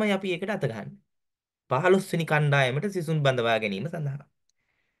පස්සේ තමයි අපි ඒකට අත ගන්න. 15 වෙනි කණ්ඩායමට සිසුන් බඳවා ගැනීම සඳහා.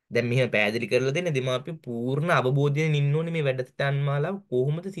 දැන් මෙහෙම පැහැදිලි කරලා දෙන්නේ දෙමාපිය පූර්ණ අවබෝධයෙන් ඉන්න ඕනේ මේ වැඩසටහන් මාලාව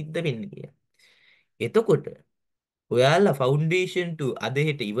කොහොමද සිද්ධ වෙන්නේ කියලා. එතකොට ඔයාලා ෆවුන්ඩේෂන් 2 අද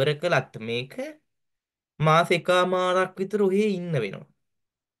හෙට ඉවර කළත් මේක මාස එකමාරක් විතර ඔහේ ඉන්න වෙනවා.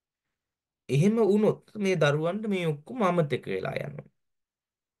 එහෙම වුණොත් මේ දරුවන්ට මේ ඔක්කොම අමතක වෙලා යනවා.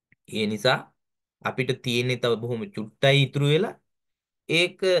 ඒ නිසා අපිට තියෙන්නේ තව බොහොම චුට්ටයි ඉතුරු වෙලා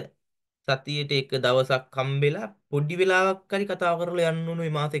ඒක සතියේට එක දවසක් හම්බෙලා පොඩි වෙලාවක් හරි කතා කරලා යන්න ඕන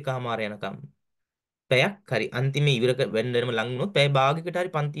මේ මාස එකමාර යනකම්. පැයක් හරි අන්තිමේ ඉවර වෙන්නම ලඟ වුණොත් පැය භාගයකට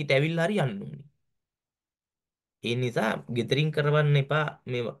හරි පන්තියට ඇවිල්ලා හරි යන්න ඕනේ. ඒ නිසා ගෙදරින් කරවන්න එපා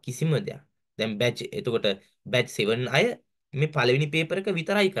මේ කිසිම දෙයක්. දැන් එතකොට බැච් 7 අය මේ පළවෙනි පේපර් එක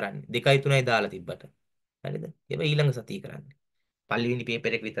විතරයි කරන්නේ. 2යි 3යි දාලා තිබ්බට. හරිද? ඒක ඊළඟ සතියේ කරන්නේ. පළවෙනි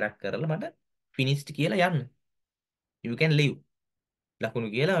පේපර් එක විතරක් කරලා මට finished කියලා යන්න. You can leave. ලකුණු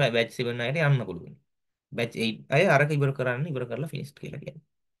කියලා බැච් 7 අයට යන්න පුළුවන්. බැච් 8 අය අරක ඉවර කරලා finished කියලා කියන්නේ.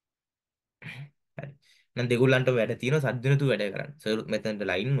 හරි. නම් දෙගොල්ලන්ට වැඩ තියෙනවා සද්ද නැතුව වැඩ කරන්න. සර්ත් මෙතනට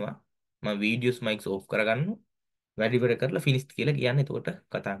වෙලා ඉන්නවා. මම වීඩියෝස් මයික්ස් ඕෆ් කරගන්නවා. වැඩි ඉවර කරලා finished කියලා කියන්නේ. එතකොට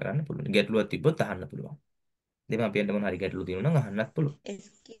කතා කරන්න පුළුවන්. ගැටලුවක් තිබ්බොත් අහන්න පුළුවන්. දෙමාපියන්ට මොන හරි ගැටලු තියෙනවා නම් අහන්නත් පුළුවන්.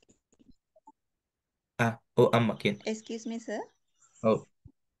 ඔව් අම්මා කියන්න. Excuse me sir. ඔව්.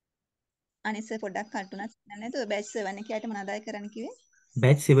 අනේ සර් පොඩ්ඩක් කටුණක් නැතුව බැච් 7 එකට මොනවද අය කරන්න කිව්වේ?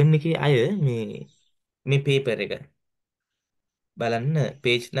 බැච් 7 එකේ අය මේ පේපර් එක බලන්න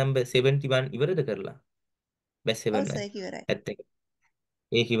page number 71 ඉවරද කරලා? බැස් ඔව් 7 සර් නයි. ඒක ඉවරයි. 71.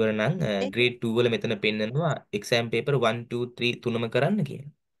 ඒක ඉවර නම් ඒක grade 2 වල මෙතන පෙන්නනවා exam paper 1 2 3 තුනම කරන්න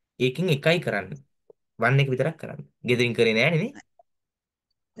කියලා. ඒකෙන් එකයි කරන්න. 1 එක විතරක් කරන්න. ගෙදරින් කරේ නෑනේ නේ?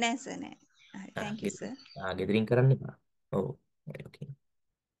 නෑ සර් නෑ. හරි ආ thank you සර්. ගෙදරින් කරන්න එපා. ඔව්. ඕකේ.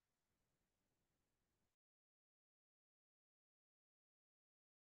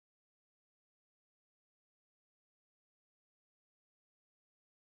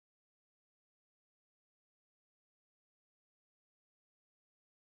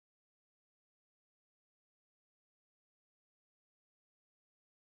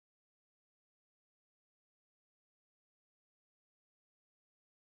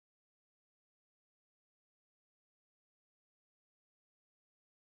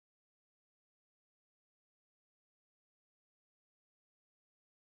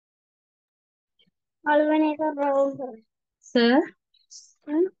 පළවෙනි එක රෝල් සර්.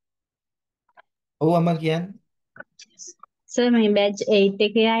 සර් ඔව් අම්මා කියන්නේ. සර් මේ බැච් 8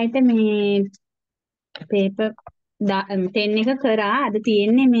 එකේ අයට මේ පේපර් 10 එක කරා අද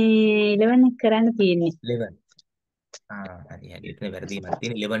තියෙන්නේ මේ 11 එක කරන්න තියෙන්නේ. 11. හරි හරි. එතන වැරදීමක්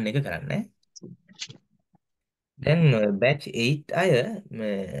තියෙන 11 එක කරන්න ඈ. දැන් batch 8 අය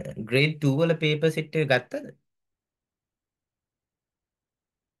grade 2 වල paper set එක ගත්තද?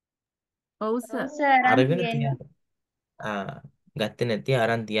 ඔව් ඔව් සර්. සර් අරන් අරගෙන තියෙන්නේ. තියාගන්න. ගත්තේ නැති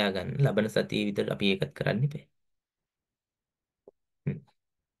අරන් තියාගන්න. ලබන සතියේ විතර අපි ඒකත් කරන්න ඉපේ. හ්ම්.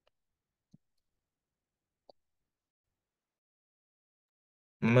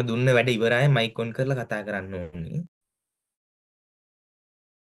 මම දුන්න වැඩ ඉවරයි මයික් ඔන් කරලා කතා කරන්න ඕනේ.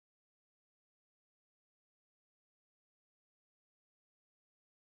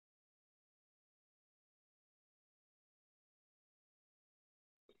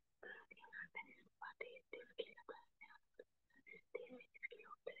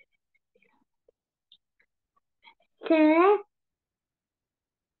 සර්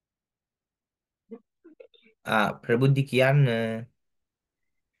ප්‍රබුද්ධි කියන්න.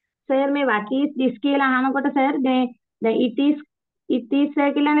 සර් මේ what is this කියලා අහනකොට සර් මේ දැන් it is සර්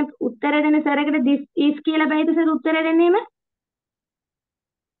කියලානේ උත්තර දෙන සර් එකට this is කියලා බෑද සර් උත්තර දෙන්නෙම?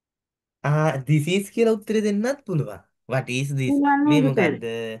 this is කියලා උත්තර දෙන්නත් පුළුවන්. what is this පුළුවන් මේ නේද සර්? මොකද්ද?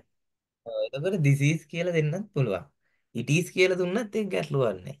 එතකොට this is කියලා දෙන්නත් පුළුවන්. it is කියලා දුන්නත් ඒක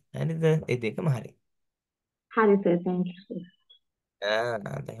ගැටලුවක් නැහැ. හරිද? ඒ දෙකම හරි. හරි සර් thank you සර්.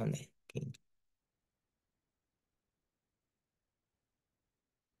 දැන් හොඳයි.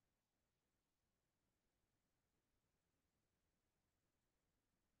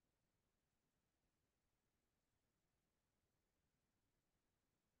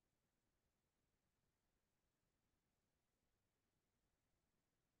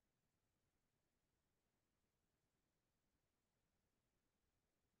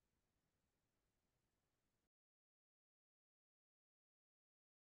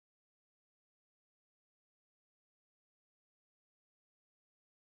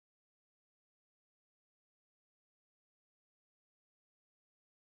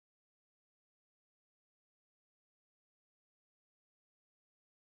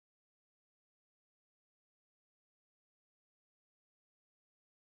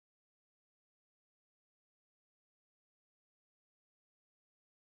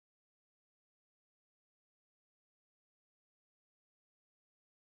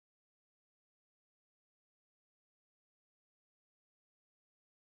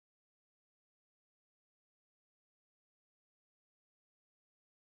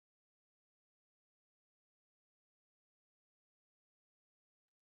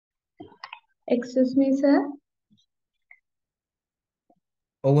 Excuse me sir.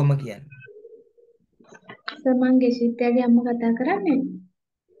 ඔව්වම කියන්න. සර් මං ගෙසිත්යාගේ අම්මා කතා කරන්නේ.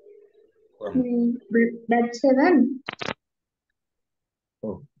 ඔව්. මේ batch 7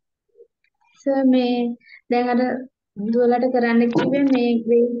 ඔව්. සර් මේ දැන් අර දුවලට කරන්න කිව්වේ මේ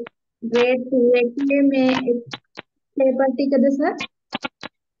grade 2 එකේ මේ paper ටිකද සර්?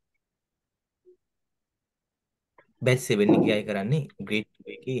 batch 7 එකේ අය කරන්නේ grade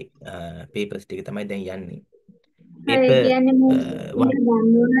 2 එකේ papers ටික තමයි දැන් යන්නේ. හරි paper කියන්නේ මේ 1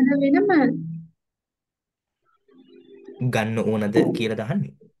 ගන්න ඕනද වෙනම? ගන්න ඕනද කියලා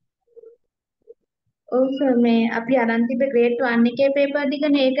දහන්නේ. ඔව් සර් මේ අපි අරන් තිබ්බ grade 1 එකේ paper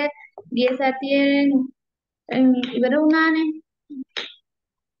ටිකනේ ඒක ගිය සතියේ ඉවර වුණානේ.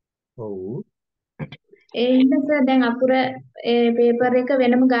 ඔව්. ඒ හින්දා සර් දැන් අකුර ඒ paper එක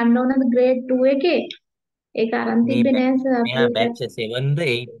වෙනම ගන්න ඕනද grade 2 එකේ? ඒක අරන් තිබ්බේ නෑ සර් අපි මෙයා ඒක batch 7ද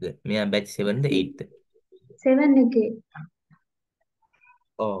 8ද? මෙයා batch 7ද 8ද? 7 එකේ.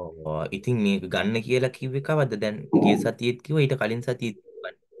 ඔව් ඉතින් මේක ගන්න කියලා කිව්වේ කවද්ද? දැන් ගිය සතියේත් කිව්වා ඊට කලින් සතියේත්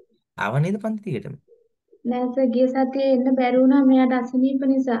කිව්වා. ආව නේද පන්ති ටිකටම? නෑ සර් ගිය සතියේ එන්න බැරි වුණා මෙයාට අසනීප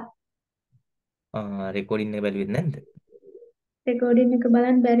නිසා. රෙකෝඩින් එක බැලුවෙත් නැද්ද? රෙකෝඩින් එක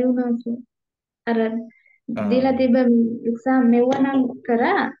බලන්න බැරි වුණා සර්. අර දීලා ආ තිබ්බ එක්සාම් මෙව්ව නම්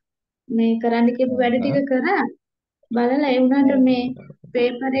කරා. මේ කරන්න කියපු වැඩ ටික ආ කරා. බලලා ඒ වුණාට මේ ආ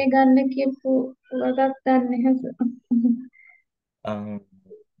පේපරේ ගන්න කියපු වගක් ගන්න නැහැ සර්.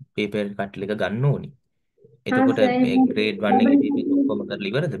 පේපර් කට්ටල එක ගන්න ඕනි. හා එතකොට සර් මේ එහෙනම් ග්‍රේඩ් 1 එකේ පේපර්ස් ඔක්කොම කරලා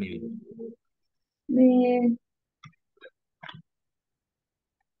ඉවරද මේ වෙනකොට? මේ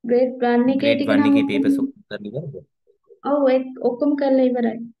ග්‍රේඩ් 1 එකේ ග්‍රේඩ් ටික 1 නම් එකේ ඔක්කොම පේපර්ස් ඔක්කොම කරලා ඉවරද? ඔව් ඒක ඔක්කොම කරලා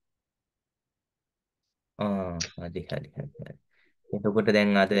ඉවරයි. හරි. එතකොට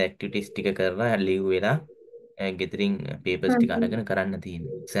දැන් අද ඇක්ටිවිටිස් ටික කරලා ලීව් වෙලා ගෙදරින් පේපර්ස් හා ටික සර්. අරගෙන කරන්න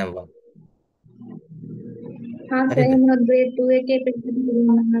තියෙන්නේ එක්සෑම් වල. හා සර් හරිද? එහෙනම් ග්‍රේඩ් 2 එකේ පෙපර් ටික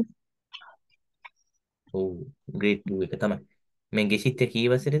ගන්න. ඔව් ග්‍රේඩ් 2 එක තමයි. මේ ගෙසිත් එක කී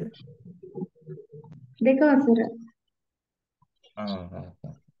වසරේද? දෙක වසර. ආ.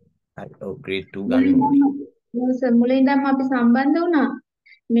 හරි. ඔව් ග්‍රේඩ් 2 ගන්න මුලින්දම ඕනේ. ඔව් සර් මුලින්දම අපි සම්බන්ධ වුණා.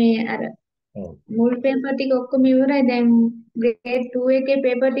 මේ අර ඔව්. මුල් පේපර් ටික ඔක්කොම ඉවරයි. දැන් ග්‍රේඩ් 2 එකේ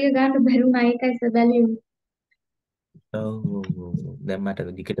පේපර් ටික ගන්න බැරි වුණා. ඒකයි සර් බැලුවේ. ඔව්. දැන්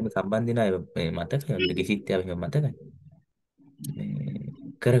මට දිගටම සම්බන්ධ වෙන අය මේ මතකයි. මට ගෙසිත් එක මතකයි. මේ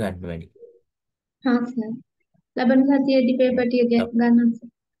කරගන්න වැඩි. හා සර්. ලබන සතියේදී පේපර් ටික ගන්නම් සර්.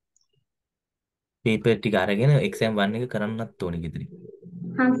 පේපර් ටික අරගෙන එක්සෑම් 1 එක කරන්නත් ඕනේ ගෙදරින්.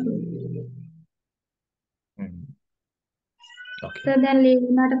 හා සර්. ඕකේ. සර් දැන් ලීව්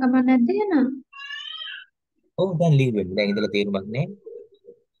වුණාට කමක් නැද්ද එහෙනම්? ඔව් දැන් ලීව් වෙන්න. දැන් ඉඳලා තේරුමක් නැහැ.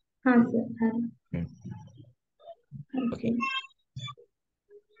 හා සර්. හරි. හ්ම්. හරි ඕකේ. Sir.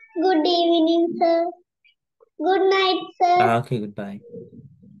 Good evening, sir. Good night, sir. Okay, goodbye.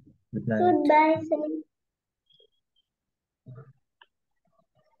 Good night. Goodbye, sir.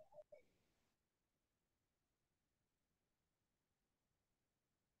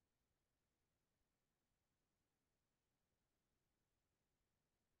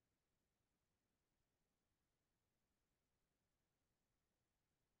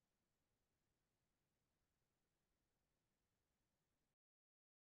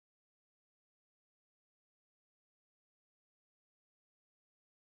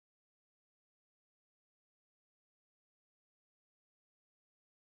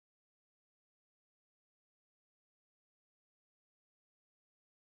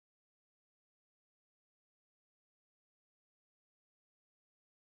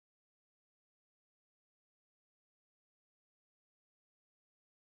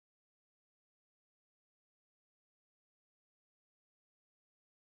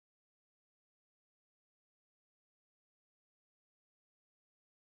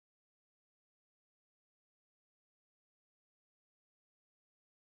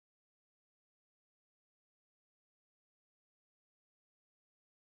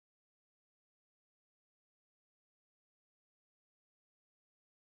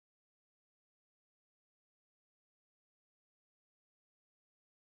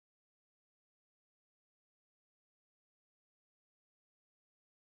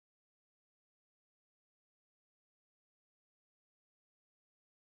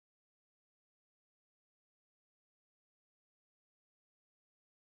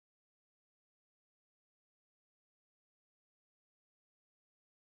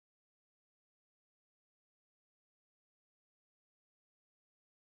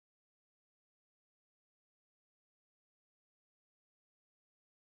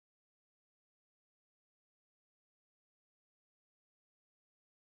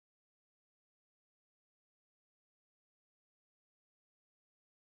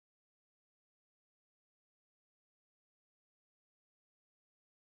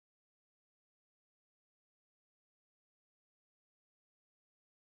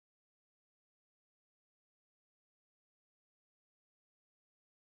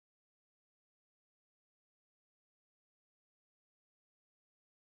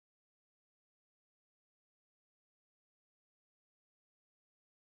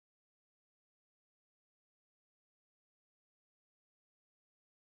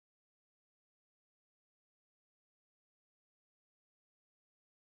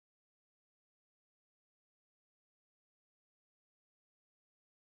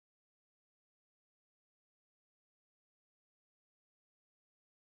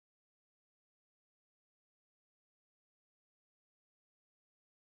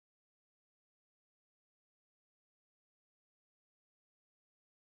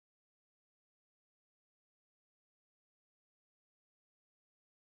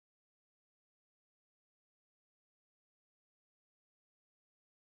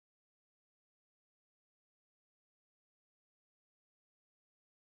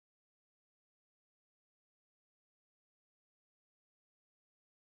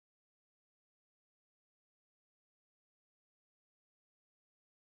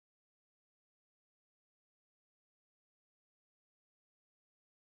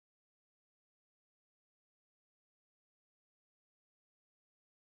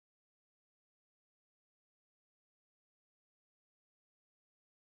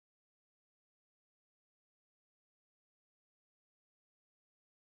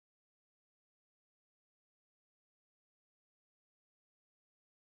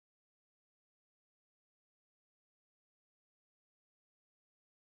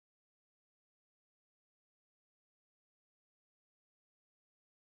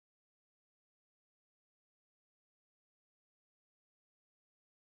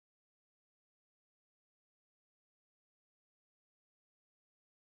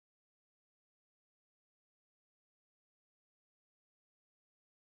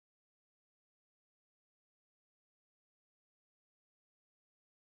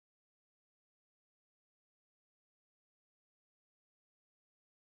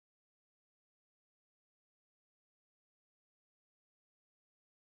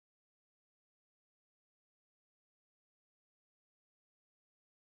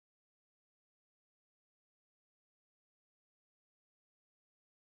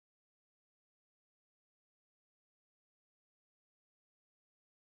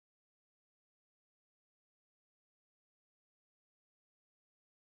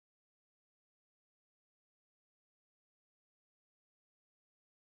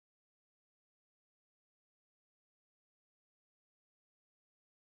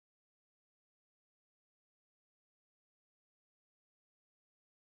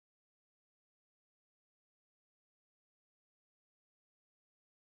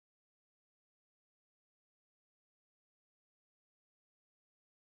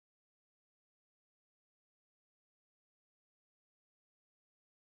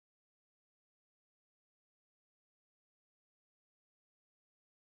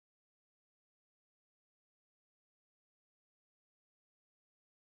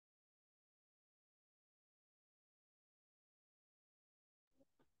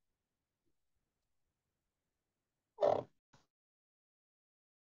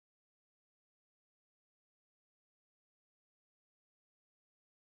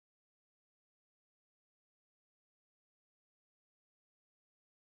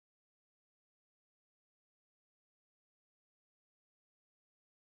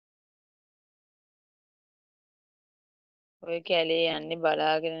 ඔය කැලේ යන්නේ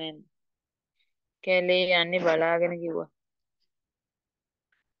බලාගෙන නේද? කැලේ යන්නේ බලාගෙන කිව්වා.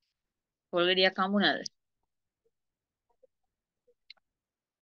 පොල් ගෙඩියක් හම්බුණාද?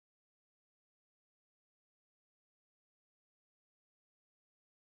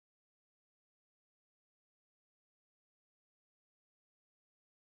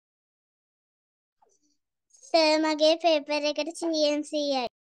 සර් මගේ පේපර් එකට CNCයි.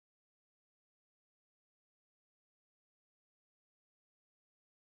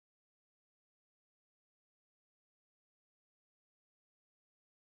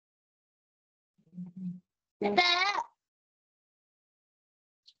 සර්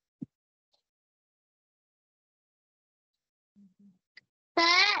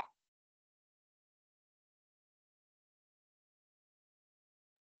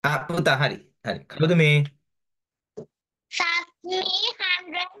සර් පුතා හරි. හරි. කවුද මේ? සස්මි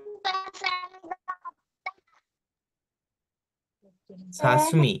 100%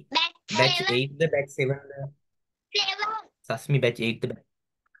 සස්මි. batch batch 8 ද batch 7 ද? 7 සස්මි batch 8 ද?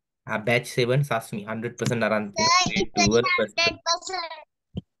 batch 7 සස්මි 100% අරන් තියෙන සර් grade 2 වල first. 100%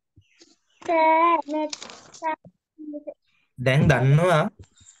 සර් දැන් දන්නවා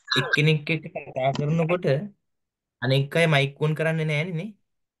එක්කෙනෙක් එක්ක කතා කරනකොට අනෙක් අය මයික් ඔන් කරන්නේ නැහැනේ නේ.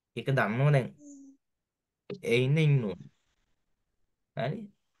 ඒක දන්නවා දැන්. ඒ ඉන්නවා. හරි.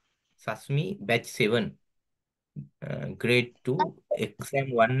 සස්මි batch 7 grade 2 exam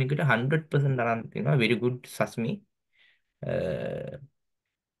 1 එකට 100% අරන් තිනවා. very good සස්මි.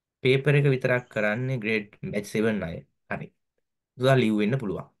 පේපර් එක විතරක් කරන්නේ grade batch 7 අය. හරි. උදා ලිව් වෙන්න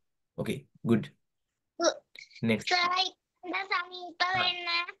පුළුවන්. okay good next. සර් ඉන්න සමීප වෙන්න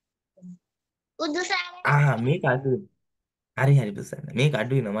උදුසාවෙන් මේක අඩු. හරි හරි පුසන්න. මේක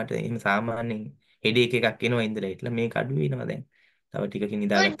අඩු වෙනවා මට එහෙම සාමාන්‍යයෙන් හෙඩේක් එකක් එනවා ඉඳලා හිටලා මේක අඩු වෙනවා දැන්. තව ටිකකින්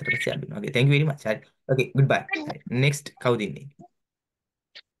නිදාගත්තට පස්සේ අඩු වෙනවා. okay thank you very much. හරි. okay goodbye. හරි. next කවුද ඉන්නේ?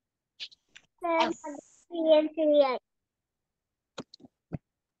 CNCයි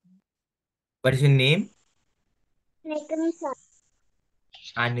what is your name? නෙකම sir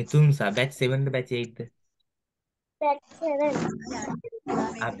නිතුම් සා batch 7 ද batch 8 ද? batch 7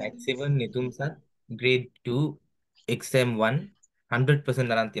 batch 7 නිතුම් සා grade 2 exam 1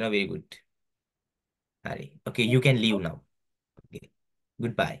 100% අරන් තිනවා very good. හරි. okay you can leave now. okay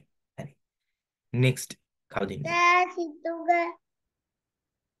goodbye. හරි. next කවුද ඉන්නේ? Sir සිතුග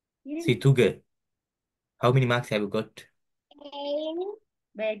Situga. how many marks have you got?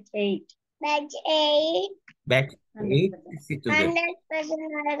 batch 8 batch 8 batch 8 100%. Situga.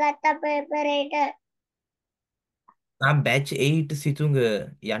 100% අරගත්ත paper එක batch 8 සිතුංග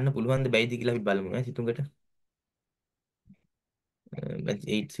යන්න පුළුවන්ද බැයිද කියලා අපි බලමු ඈ සිතුංගට. batch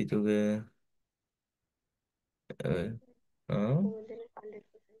 8 සිතුංග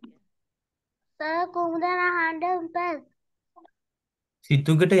සර් කොහොමද අහන්න උඹ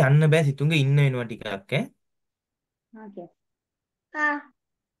සිතුංගට යන්න බෑ සිතුංග ඉන්න වෙනවා ටිකක් ඈ. okay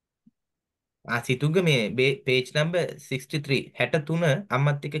සිතුංග මේ page number 63 63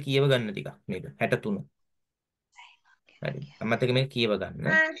 අම්මත් එක්ක කියව ගන්න ටිකක් මේක 63. හරි අම්මත් එක්ක මේක කියව ගන්න.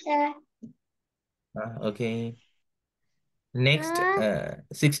 සර් okay next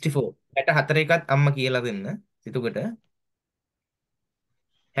 64 64 එකත් අම්මා කියලා දෙන්න සිතුකට.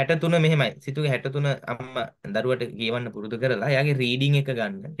 63 මෙහෙමයි. සිතුගේ 63 අම්මා දරුවට කියවන්න පුරුදු කරලා එයාගේ රීඩින් එක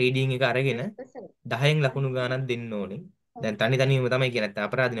ගන්න. රීඩින් එක අරගෙන 10න් ලකුණු ගානක් දෙන්න ඕනේ. දැන් තනි තනියම තමයි කියන්නේ නැත්නම්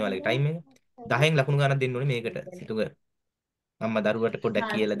අපරාධිනේ වලගේ ටයිම් එක. 10න් ලකුණු ගානක් දෙන්න ඕනේ මේකට. සිතුග අම්මා දරුවට පොඩ්ඩක්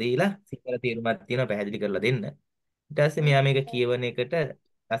කියලා දීලා සිංහල තේරුමක් තියෙනවා පැහැදිලි කරලා දෙන්න. ඊට පස්සේ මෙයා මේක කියවන එකට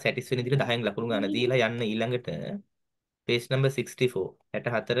සැටිස් වෙන විදිහට 10න් ලකුණු ගාන දීලා යන්න ඊළඟට page number 64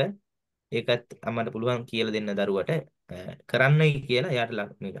 64 ඒකත් අම්මට පුළුවන් කියලා දෙන්න දරුවට කරන්නයි කියලා එයාට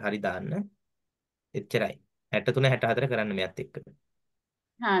මේක හරි දාන්න. එච්චරයි. 63 64 කරන්න මෙයත් එක්ක.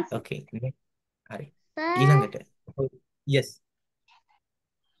 හා සර් okay හරි. ඊළඟට yes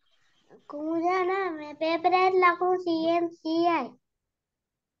කුමුදන මේ පේපර් එකේ ලකුණු CNCයි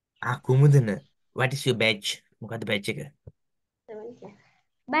කුමුදන what is your badge? මොකද්ද badge එක?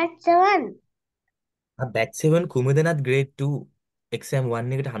 batch 7 batch 7 කුමුදනත් grade 2 exam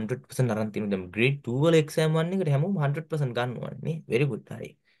 1 එකට 100% අරන් තියෙනවා. දැන් grade 2 වල exam 1 එකට හැමෝම 100% ගන්නවා නේ. very good හරි.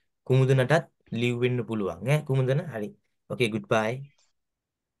 කුමුදනටත් leave වෙන්න පුළුවන් ඈ කුමුදන හරි. okay goodbye.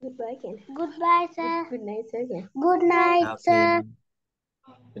 goodbye sir good night sir good night okay sir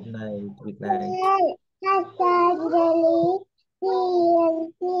good night good night. හස්තගලි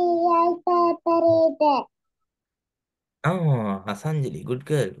CNCයි paper එක Hasanjali, good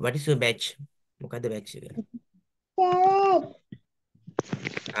girl. What is your batch? මොකද්ද batch එක? 7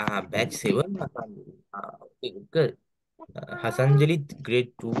 batch 7 Hasanjali. Okay, good girl. හසන්ජලිත්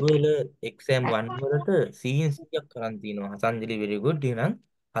grade 2 වල exam 1 වලට CNC එකක් කරන් තිනවා. හසන්ජලි very good. එහෙනම්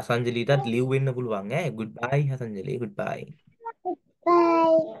හසන්ජලිටත් live වෙන්න පුළුවන් ඈ. goodbye හසන්ජලි. goodbye.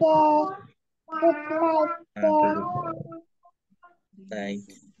 Bye, sir. Good night, okay sir. goodbye. night.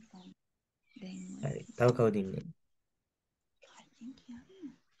 දැන් හරි. තව කවුද ඉන්නේ?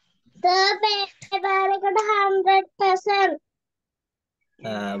 Sir, paper එකට 100%.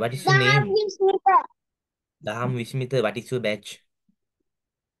 what is your දහම් name? විස්මිත. දහම් විස්මිත. what is your batch?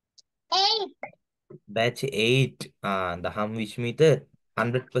 8. batch 8. දහම් විස්මිත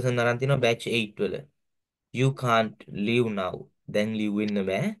 100% අරන් තිනවා batch 8 වල. you can't leave now. දැන් live වෙන්න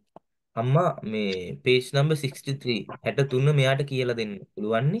බෑ. අම්මා මේ page number 63 63 මෙයාට කියලා දෙන්න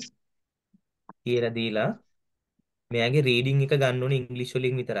පුළුවන් නේ. කියලා දීලා මෙයාගේ reading එක ගන්න ඕනේ ඉංග්‍රීසි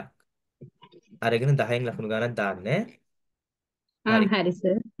වලින් විතරක්. අරගෙන 10න් ලකුණු ගණන් දාන්න ඈ. හරි. හරි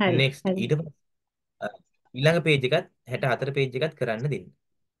සර්. හරි. next හරි. ඊට පස්සේ ඊළඟ page එකත් 64 page එකත් කරන්න දෙන්න.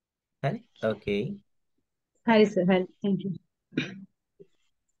 හරි? okay. හරි සර්. හරි. thank you.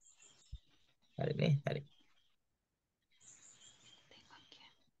 හරිනේ. හරි.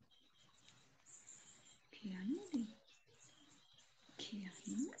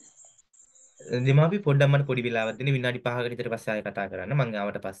 දෙමාපිය පොඩ්ඩක් මට පොඩි වෙලාවක් දෙන්න විනාඩි 5කට විතර පස්සේ ආයෙ කතා කරන්න. මං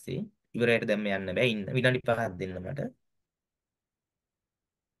ආවට පස්සේ ඉවරයට දැම්ම යන්න බෑ ඉන්න. විනාඩි 5ක් දෙන්න මට.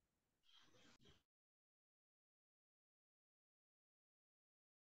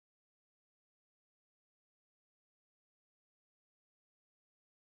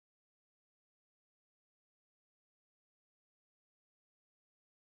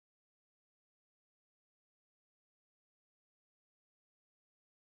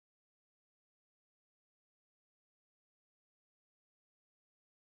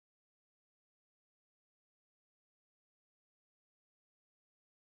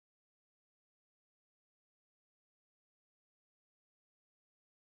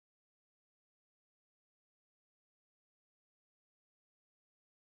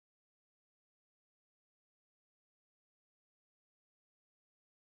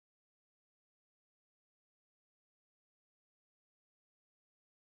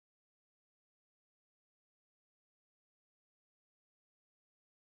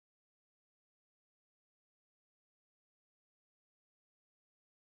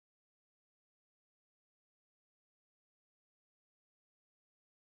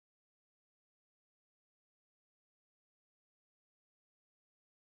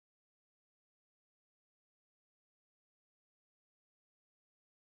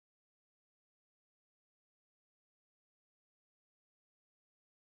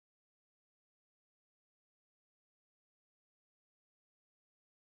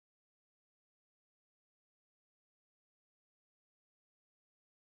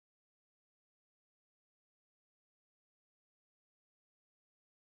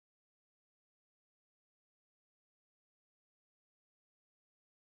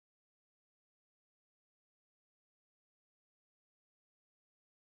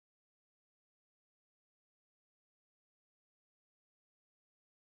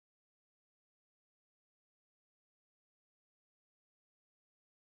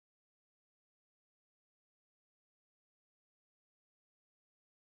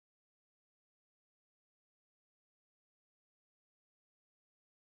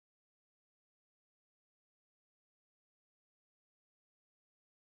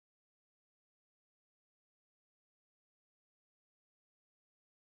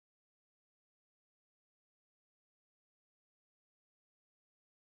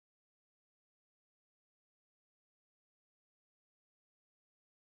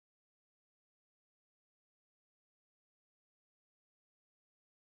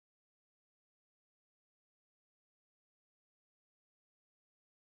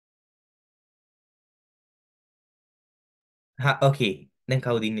 okay. දැන්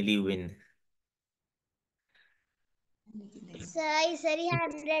කවුද ඉන්නේ live වෙන්න? Sir, Isari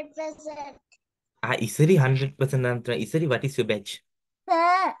 100%. ඉසරි 100% අන්තර. ඉසරි what is your batch?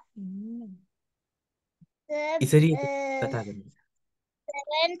 Sir. Sir, ඉසරි කතා කරන්න.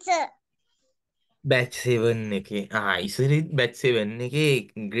 7, sir. batch 7 එකේ ඉසරි batch 7 එකේ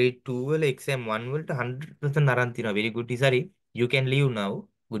grade 2 වල exam 1 වලට 100% අරන් තිනවා. very good ඉසරි. you can leave now.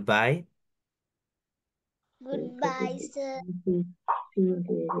 goodbye. Goodbye, sir.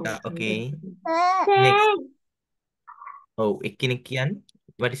 okay. Sir. next. එක්කෙනෙක් කියන්න.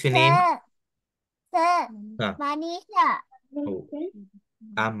 what is your name? Sir. Ah. Manisha.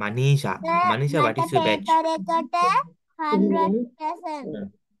 Manisha. Sir, Manisha, what is your batch? paper එකට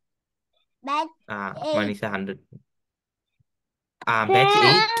 100%. Batch 8. Manisha 100. batch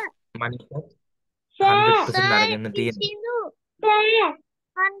 8. Manisha. Sir, 100% අරගෙන තියෙන්නේ. Isuru. Sir,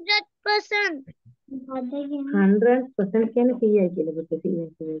 100%. 100% කියන්නේ 100යි කියලා පුතේ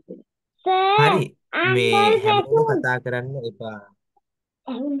 100යි කියලා. Sir, හරි. මේ හැමෝම 100%. කතා කරන්න එපා.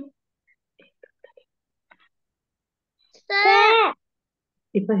 Sir,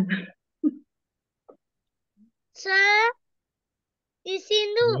 ඉතින් sir,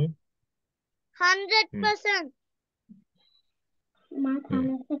 Isuru. හ්ම්. හ්ම්. 100%. මාත් හ්ම්.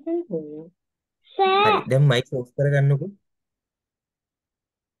 100% ඕන. හරි. Sir, දැන් මයික් ඔෆ් කරගන්නකෝ.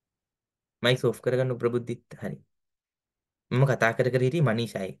 මයික් ඔෆ් කරගන්න ප්‍රබුද්ධිත්. හරි. මම කතා කර කර හිටියේ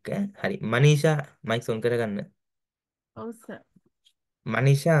මනීෂා එක්ක. හරි. මනීෂා මයික් ඔන් කරගන්න. ඔව් සර්.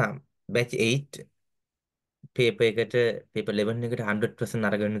 මනීෂා බැච් 8 පේපර් එකට පේපර් 11 එකට 100%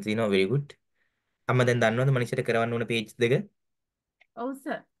 අරගෙන තිනවා. very good. අම්මා දැන් දන්නවද මනීෂාට කරවන්න ඕන පේජ් දෙක? ඔව්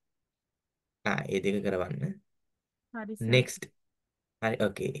සර්. ඒ දෙක කරවන්න. හරි සර්. next. හරි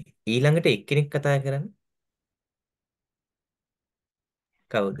ඕකේ. ඊළඟට එක්කෙනෙක් කතා කරන්න.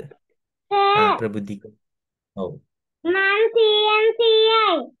 කවුද? sir, ප්‍රබුද්ධික. ඔව්. man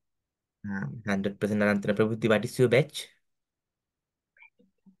CNCI. 100% අරන් තියෙන ප්‍රබුද්ධි what is your batch?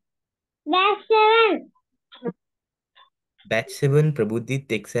 Dash 7. batch 7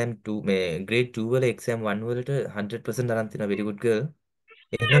 ප්‍රබුද්ධිත් exam 2 මේ grade 2 වල exam 1 වලට 100% අරන් තියෙනවා very good girl.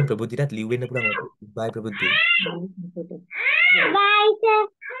 එහෙනම් ප්‍රබුද්ධිටත් ලිව් වෙන්න පුළුවන්. bye ප්‍රබුද්ධි. Bye, sir.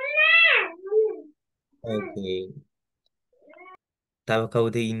 okay. තව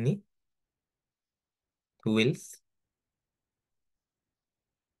කවුද ඉන්නේ? who else?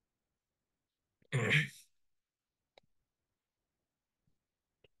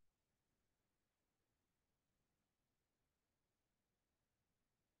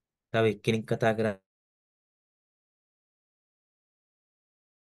 තව එක්කෙනෙක් කතා කරා.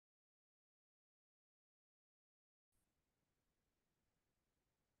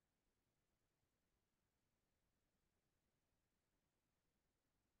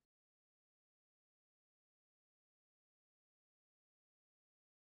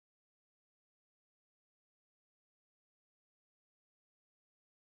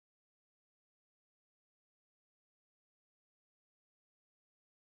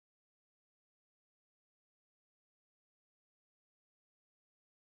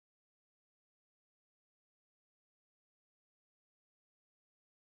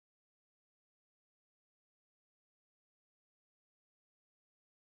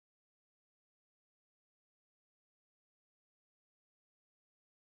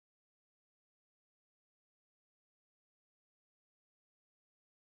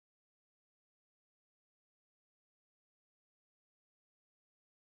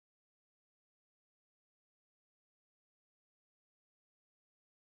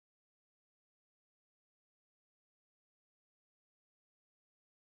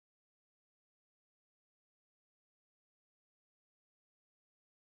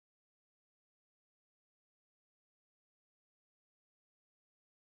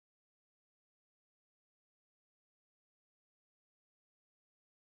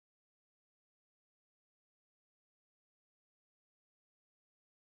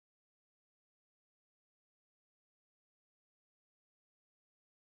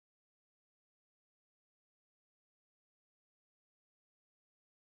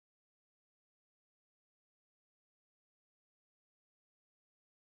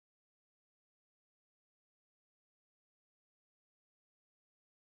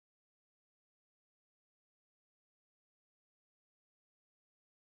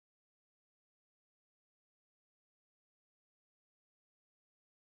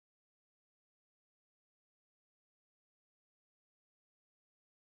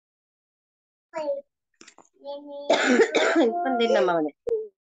 ඉතින් දෙන්නම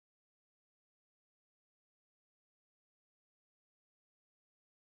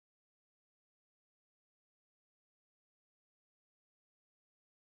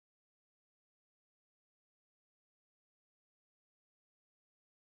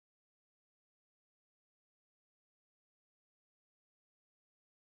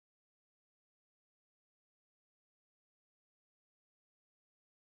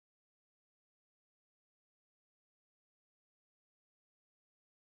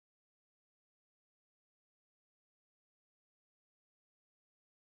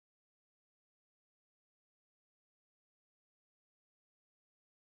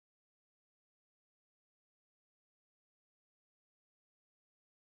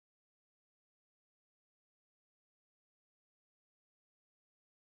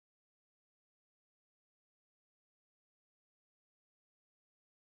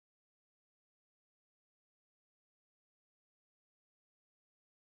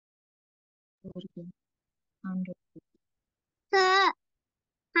Sir, 100.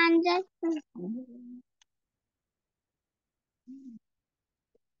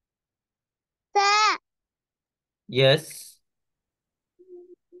 Sir, Yes.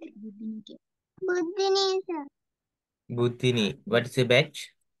 Buddhini, sir. Buddhini. What is your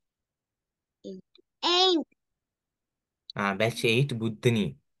batch? 8. Batch 8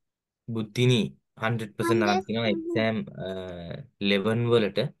 Buddhini. Buddhini 100% නාම 100. තියෙනවා exam 11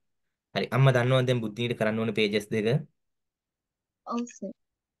 වලට. හරි. අම්මා දන්නවද දැන් බුද්ධිනීට කරන්න ඕනේ pages දෙක? ඔව් සර්.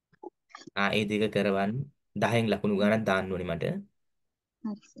 ඒ දෙක කරවන්න 10න් ලකුණු ගණන් දාන්න ඕනේ මට.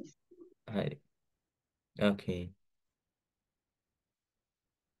 හරි සර්. හරි. Okay.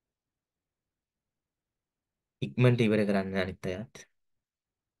 ඉක්මනට ඉවර කරන්න අනිත් අයත්.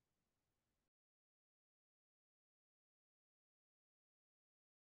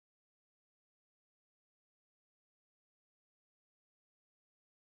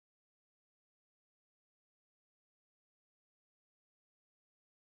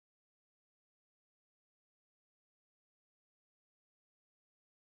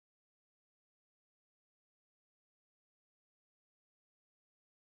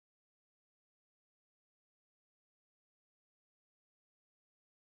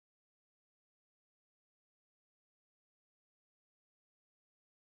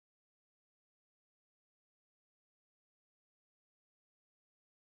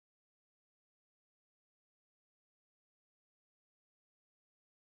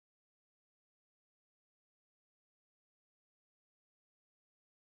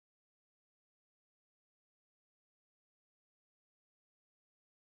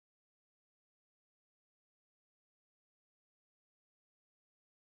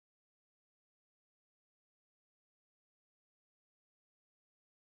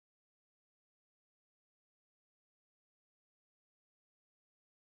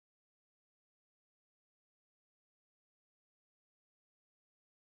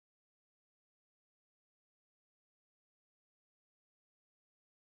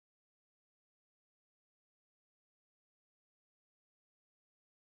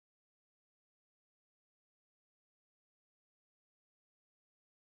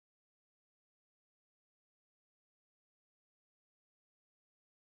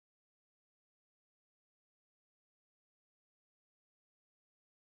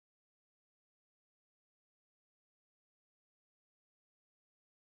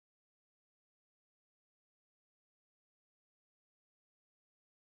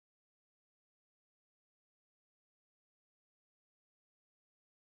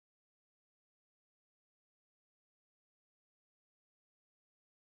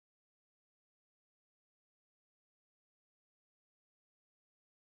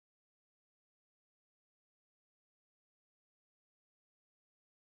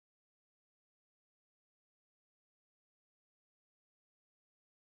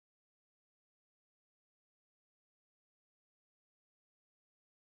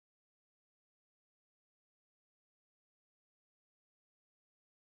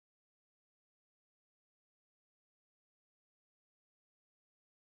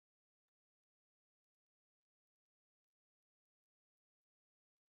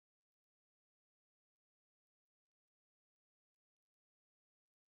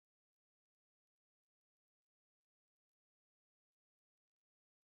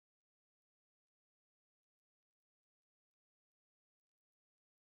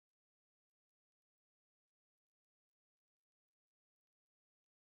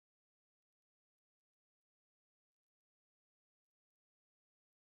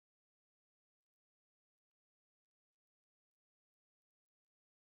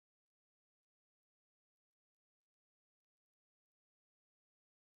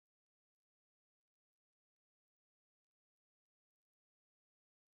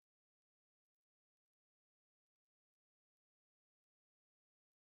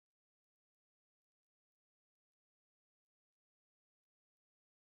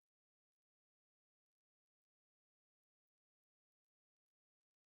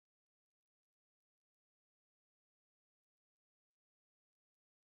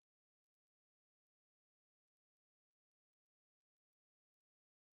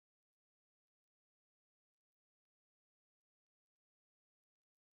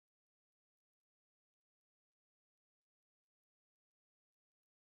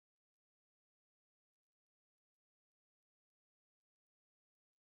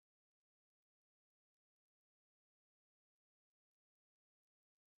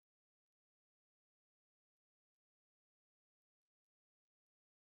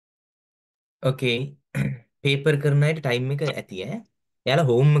 Okay. පේපර් කරන අයට ටයිම් එක ඇති ඈ. එයාලා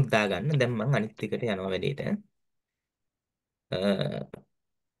හෝම්වර්ක් දාගන්න. දැන් මම අනිත් එකට යනවා වැඩේට.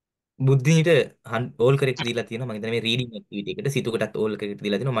 බුද්ධිනිට ඕල් කරෙක්ට් දීලා තියෙනවා. මම හිතන්නේ මේ රීඩින් ඇක්ටිවිටි එකට සිතුකටත් ඕල් කරෙක්ට්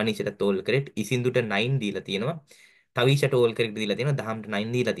දීලා තියෙනවා. මනීෂටත් ඕල් කරෙක්ට්, ඉසින්දුට 9 දීලා තියෙනවා. තවීෂට ඕල් කරෙක්ට් දීලා තියෙනවා. දහම්ට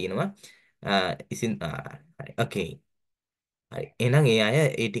 9 දීලා තියෙනවා. ඉසින් හරි. ඕකේ. හරි. එහෙනම් ඒ අය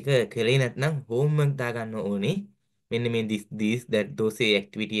ඒ ටික කරේ නැත්නම් හෝම්වර්ක් දාගන්න ඕනේ. මෙන්න මේ this that those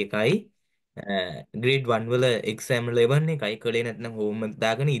activity එකයි grade 1 වල exam 11 එකයි කළේ නැත්නම් හෝම්වර්ක්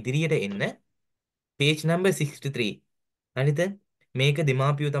දාගෙන ඉදිරියට එන්න page number 63. හරිද? මේක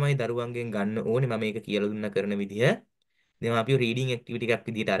දෙමාපියෝ තමයි දරුවන්ගෙන් ගන්න ඕනේ. මම මේක කියලා දුන්න කරන විදිහ. දෙමාපියෝ රීඩින් ඇක්ටිවිටි එකක්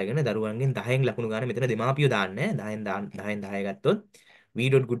විදිහට අරගෙන දරුවන්ගෙන් 10න් ලකුණු ගන්න. මෙතන දෙමාපියෝ දාන්නේ 10න් 10 ගත්තොත්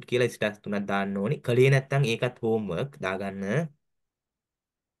v.good කියලා ස්ටාර්ස් තුනක් දාන්න ඕනේ. කලේ නැත්නම් ඒකත් හෝම්වර්ක් දාගන්න.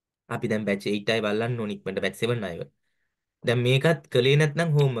 අපි දැන් බැච් 8 අය බලන්න ඕනේ ඉක්මනට බැච් 7 අයව. දැන් මේකත් කලේ නැත්නම්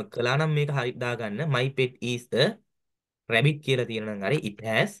හෝම්වර්ක් කළා නම් මේක හරි දාගන්න. my pet is a rabbit කියලා තියෙනවා නම් හරි it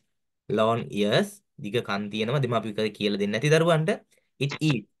has long ears දිග කන් තියෙනවා දෙමාපියෝ කියලා දෙන්නේ නැති දරුවන්ට it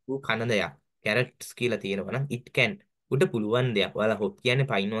eats ඌ කන දෙයක් carrots කියලා තියෙනවා නම් it can උට පුළුවන් දෙයක් ඔයාලා hop කියන්නේ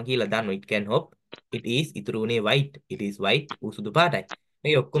පයින්නවා කියලා දන්නවා it can hop it is ඉතුරු උනේ white it is white ඌ සුදු පාටයි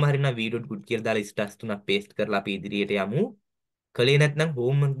මේ ඔක්කොම හරිනම් v.good කියලා දාලා ස්ටාර්ස් තුනක් paste කරලා අපි ඉදිරියට යමු කලේ නැත්නම්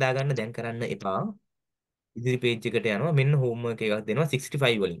homework දාගන්න දැන් කරන්න එපා ඉදිරි page එකට යනවා මෙන්න homework එකක් දෙනවා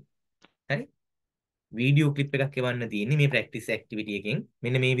 65 වලින් හරි වීඩියෝ ක්ලිප් එකක් එවන්න තියෙන්නේ මේ ප්‍රැක්ටිස් ඇක්ටිවිටි එකෙන්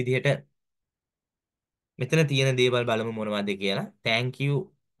මෙන්න මේ විදිහට මෙතන තියෙන දේවල් බලමු මොනවද කියලා thank you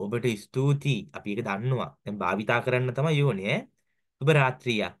ඔබට ස්තුතියි අපි ඒක දන්නවා දැන් භාවිතා කරන්න තමයි ඕනේ සුබ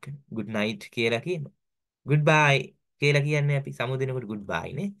රාත්‍රියක් good night කියලා කියනවා goodbye කියලා කියන්නේ අපි සමුදිනකොට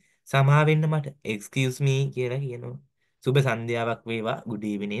goodbye නේ සමා වෙන්න මට excuse me කියලා කියනවා සුබ සන්ධ්‍යාවක් වේවා good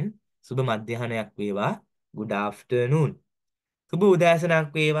evening සුබ මධ්‍යහනයක් වේවා good afternoon සුබ උදෑසනක්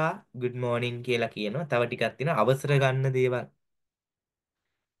වේවා good morning කියලා කියනවා. තව ටිකක් තියෙනවා අවසර ගන්න දේවල්.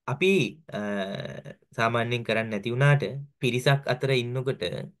 අපි සාමාන්‍යයෙන් කරන්නේ නැති වුණාට පිරිසක් අතර ඉන්නකොට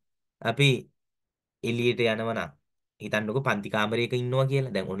අපි එළියට යනවා නම් හිතන්නකෝ පන්ති කාමරයක ඉන්නවා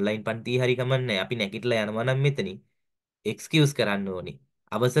කියලා. දැන් ඔන්ලයින් පන්ති හරි කමන්නේ. අපි නැගිටලා යනවා නම් මෙතනින් එක්ස්කියුස් කරන්න ඕනේ.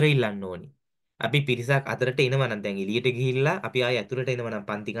 අවසර ඉල්ලන්න ඕනේ. අපි පිරිසක් අතරට එනවා නම් දැන් එළියට ගිහිල්ලා අපි ආයෙ ඇතුළට එනවා නම්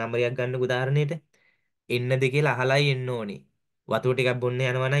පන්ති කාමරයක් ගන්නකො උදාහරණයට එන්නද කියලා අහලයි එන්න ඕනේ. වතුර ටිකක් බොන්න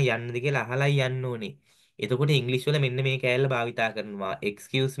යනවා නම් යන්නද කියලා අහලයි යන්න ඕනේ. එතකොට ඉංග්‍රීසි වල මෙන්න මේ කෑල්ල භාවිතා කරනවා.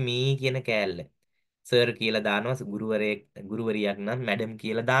 excuse me කියන කෑල්ල. සර් කියලා දානවා ගුරුවරියක් නම් මැඩම්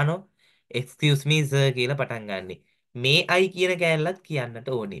කියලා දානවා. excuse me sir කියලා පටන් ගන්නෙ. මේ අයි කියන කෑල්ලත් කියන්නට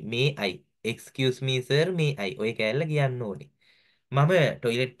ඕනේ. මේ අයි. excuse me sir මේ අයි. ඔය කෑල්ල කියන්න ඕනේ. මම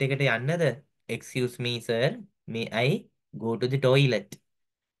ටොයිලට් එකට යන්නද? excuse me sir may I go to the toilet?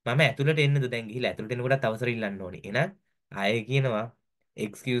 මම ඇතුළට එන්නද දැන් ගිහිල්ලා ඇතුළට එනකොටත් අවසර ඉල්ලන්න ඕනේ. එහෙනම් ආයෙ කියනවා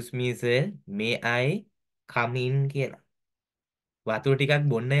excuse me sir may I come in කියලා. වතුර ටිකක්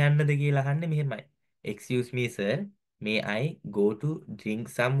බොන්න යන්නද කියලා අහන්නේ මෙහෙමයි. excuse me sir may I go to drink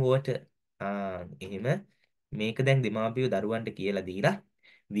some water? එහෙම මේක දැන් දෙමාපියෝ දරුවන්ට කියලා දීලා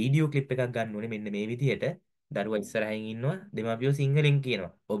වීඩියෝ ක්ලිප් එකක් ගන්න ඕනේ මෙන්න මේ විදිහට. දරුවා ඉස්සරහින් ඉන්නවා දෙමාපියෝ සිංහලෙන්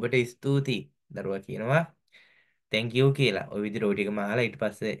කියනවා. ඔබට ස්තුතියි. දරුවා කියනවා thank you කියලා. ওই විදිහට ওই ටිකම අහලා ඊට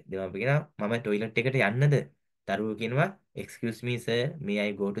පස්සේ දෙමාපිය කියනවා මම টয়ලට් එකට යන්නද? දරුවෝ කියනවා excuse me sir may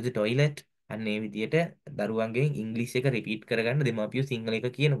I go to the toilet? අන්න ඒ විදිහට දරුවන්ගෙන් ඉංග්‍රීසි එක රිපීට් කරගන්න දෙමාපියෝ සිංහල එක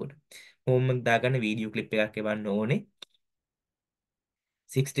කියනකොට. හෝම්වර්ක් දාගන්න වීඩියෝ ක්ලිප් එකක් එවන්න ඕනේ.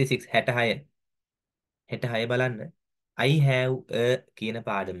 66 66 66 බලන්න. I have a කියන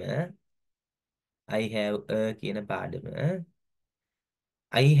පාඩම I have a කියන පාඩම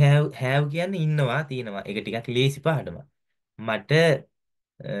I have කියන්නේ ඉන්නවා තියෙනවා. ඒක ටිකක් ලේසි පාඩමක්. මට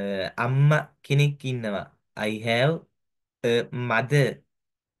අම්මා කෙනෙක් ඉන්නවා. I have a mother.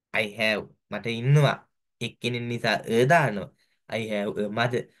 I have මට ඉන්නවා. එක්කෙනෙක් නිසා දානවා. I have a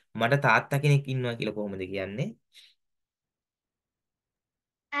mother. මට තාත්තා කෙනෙක් ඉන්නවා කියලා කොහොමද කියන්නේ?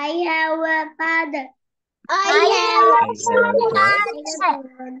 I have a father. I I have have a father.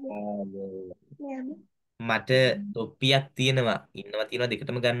 මට තොප්පියක් තියෙනවා. තියෙනවා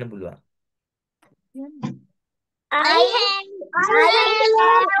දෙකටම ගන්න පුළුවන්. I have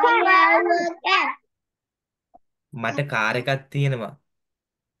a cat. මට කාර් එකක් තියෙනවා.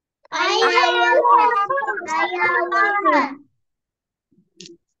 I have a car.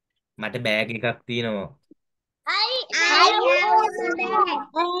 මට බෑග් එකක් තියෙනවා. I have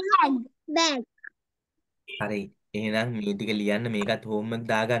a bag. හරි. එහෙනම් මේ ටික ලියන්න මේකත් හෝම්වර්ක්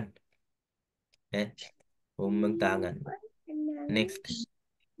දාගන්න. ඈ හෝම්වර්ක් දාගන්න. next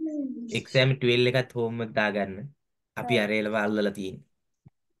exam 12 එකත් හෝම්වර්ක් දාගන්න. අපි අරේලව අල්ලලා තියෙන්නේ.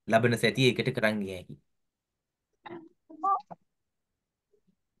 ලබන සැටිය එකට කරන් ගිය හැකි.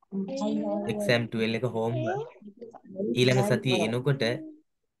 exam 12 එක homework ඊළඟ සතියේ එනකොට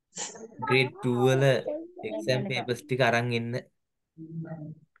grade 2 වල exam papers ටික අරන් එන්න.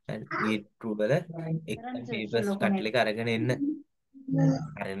 හරි. grade 2 වල exam papers කට්ටල එක අරගෙන එන්න.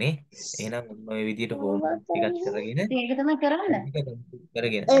 හරිනේ. එහෙනම් ඔන්න ඔය විදිහට homework ටිකක් කරගෙන ඒක තමයි කරන්න. ටික complete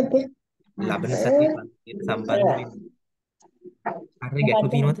කරගෙන ලබන සතියේ පන්තියට සම්බන්ධ වෙන්න. හරි ගැටලු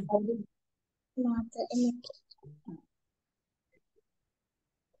තියෙනවද?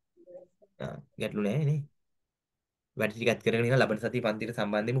 ගැටලු නැහැ නේ. වැඩ ටිකක් කරගෙන ඉන්න ලබන සතියේ පන්තියට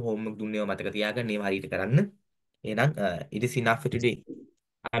සම්බන්ධ වෙමු. homework දුන්නේව මතක තියාගන්න ඒවා හරියට කරන්න. එහෙනම් it is enough for today.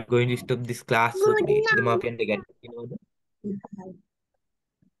 I'm going to stop this class for today. දෙමාපියන්ට ගැටලු තියෙනවද?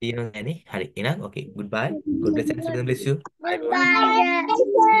 තියෙනවද නේ? හරි. එහෙනම් okay. Goodbye. God bless and bless you. Bye bye.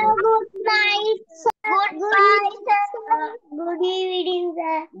 Good night, sir. Goodbye, sir. Good evening,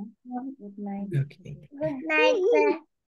 sir. Good night. Okay. Good night, sir.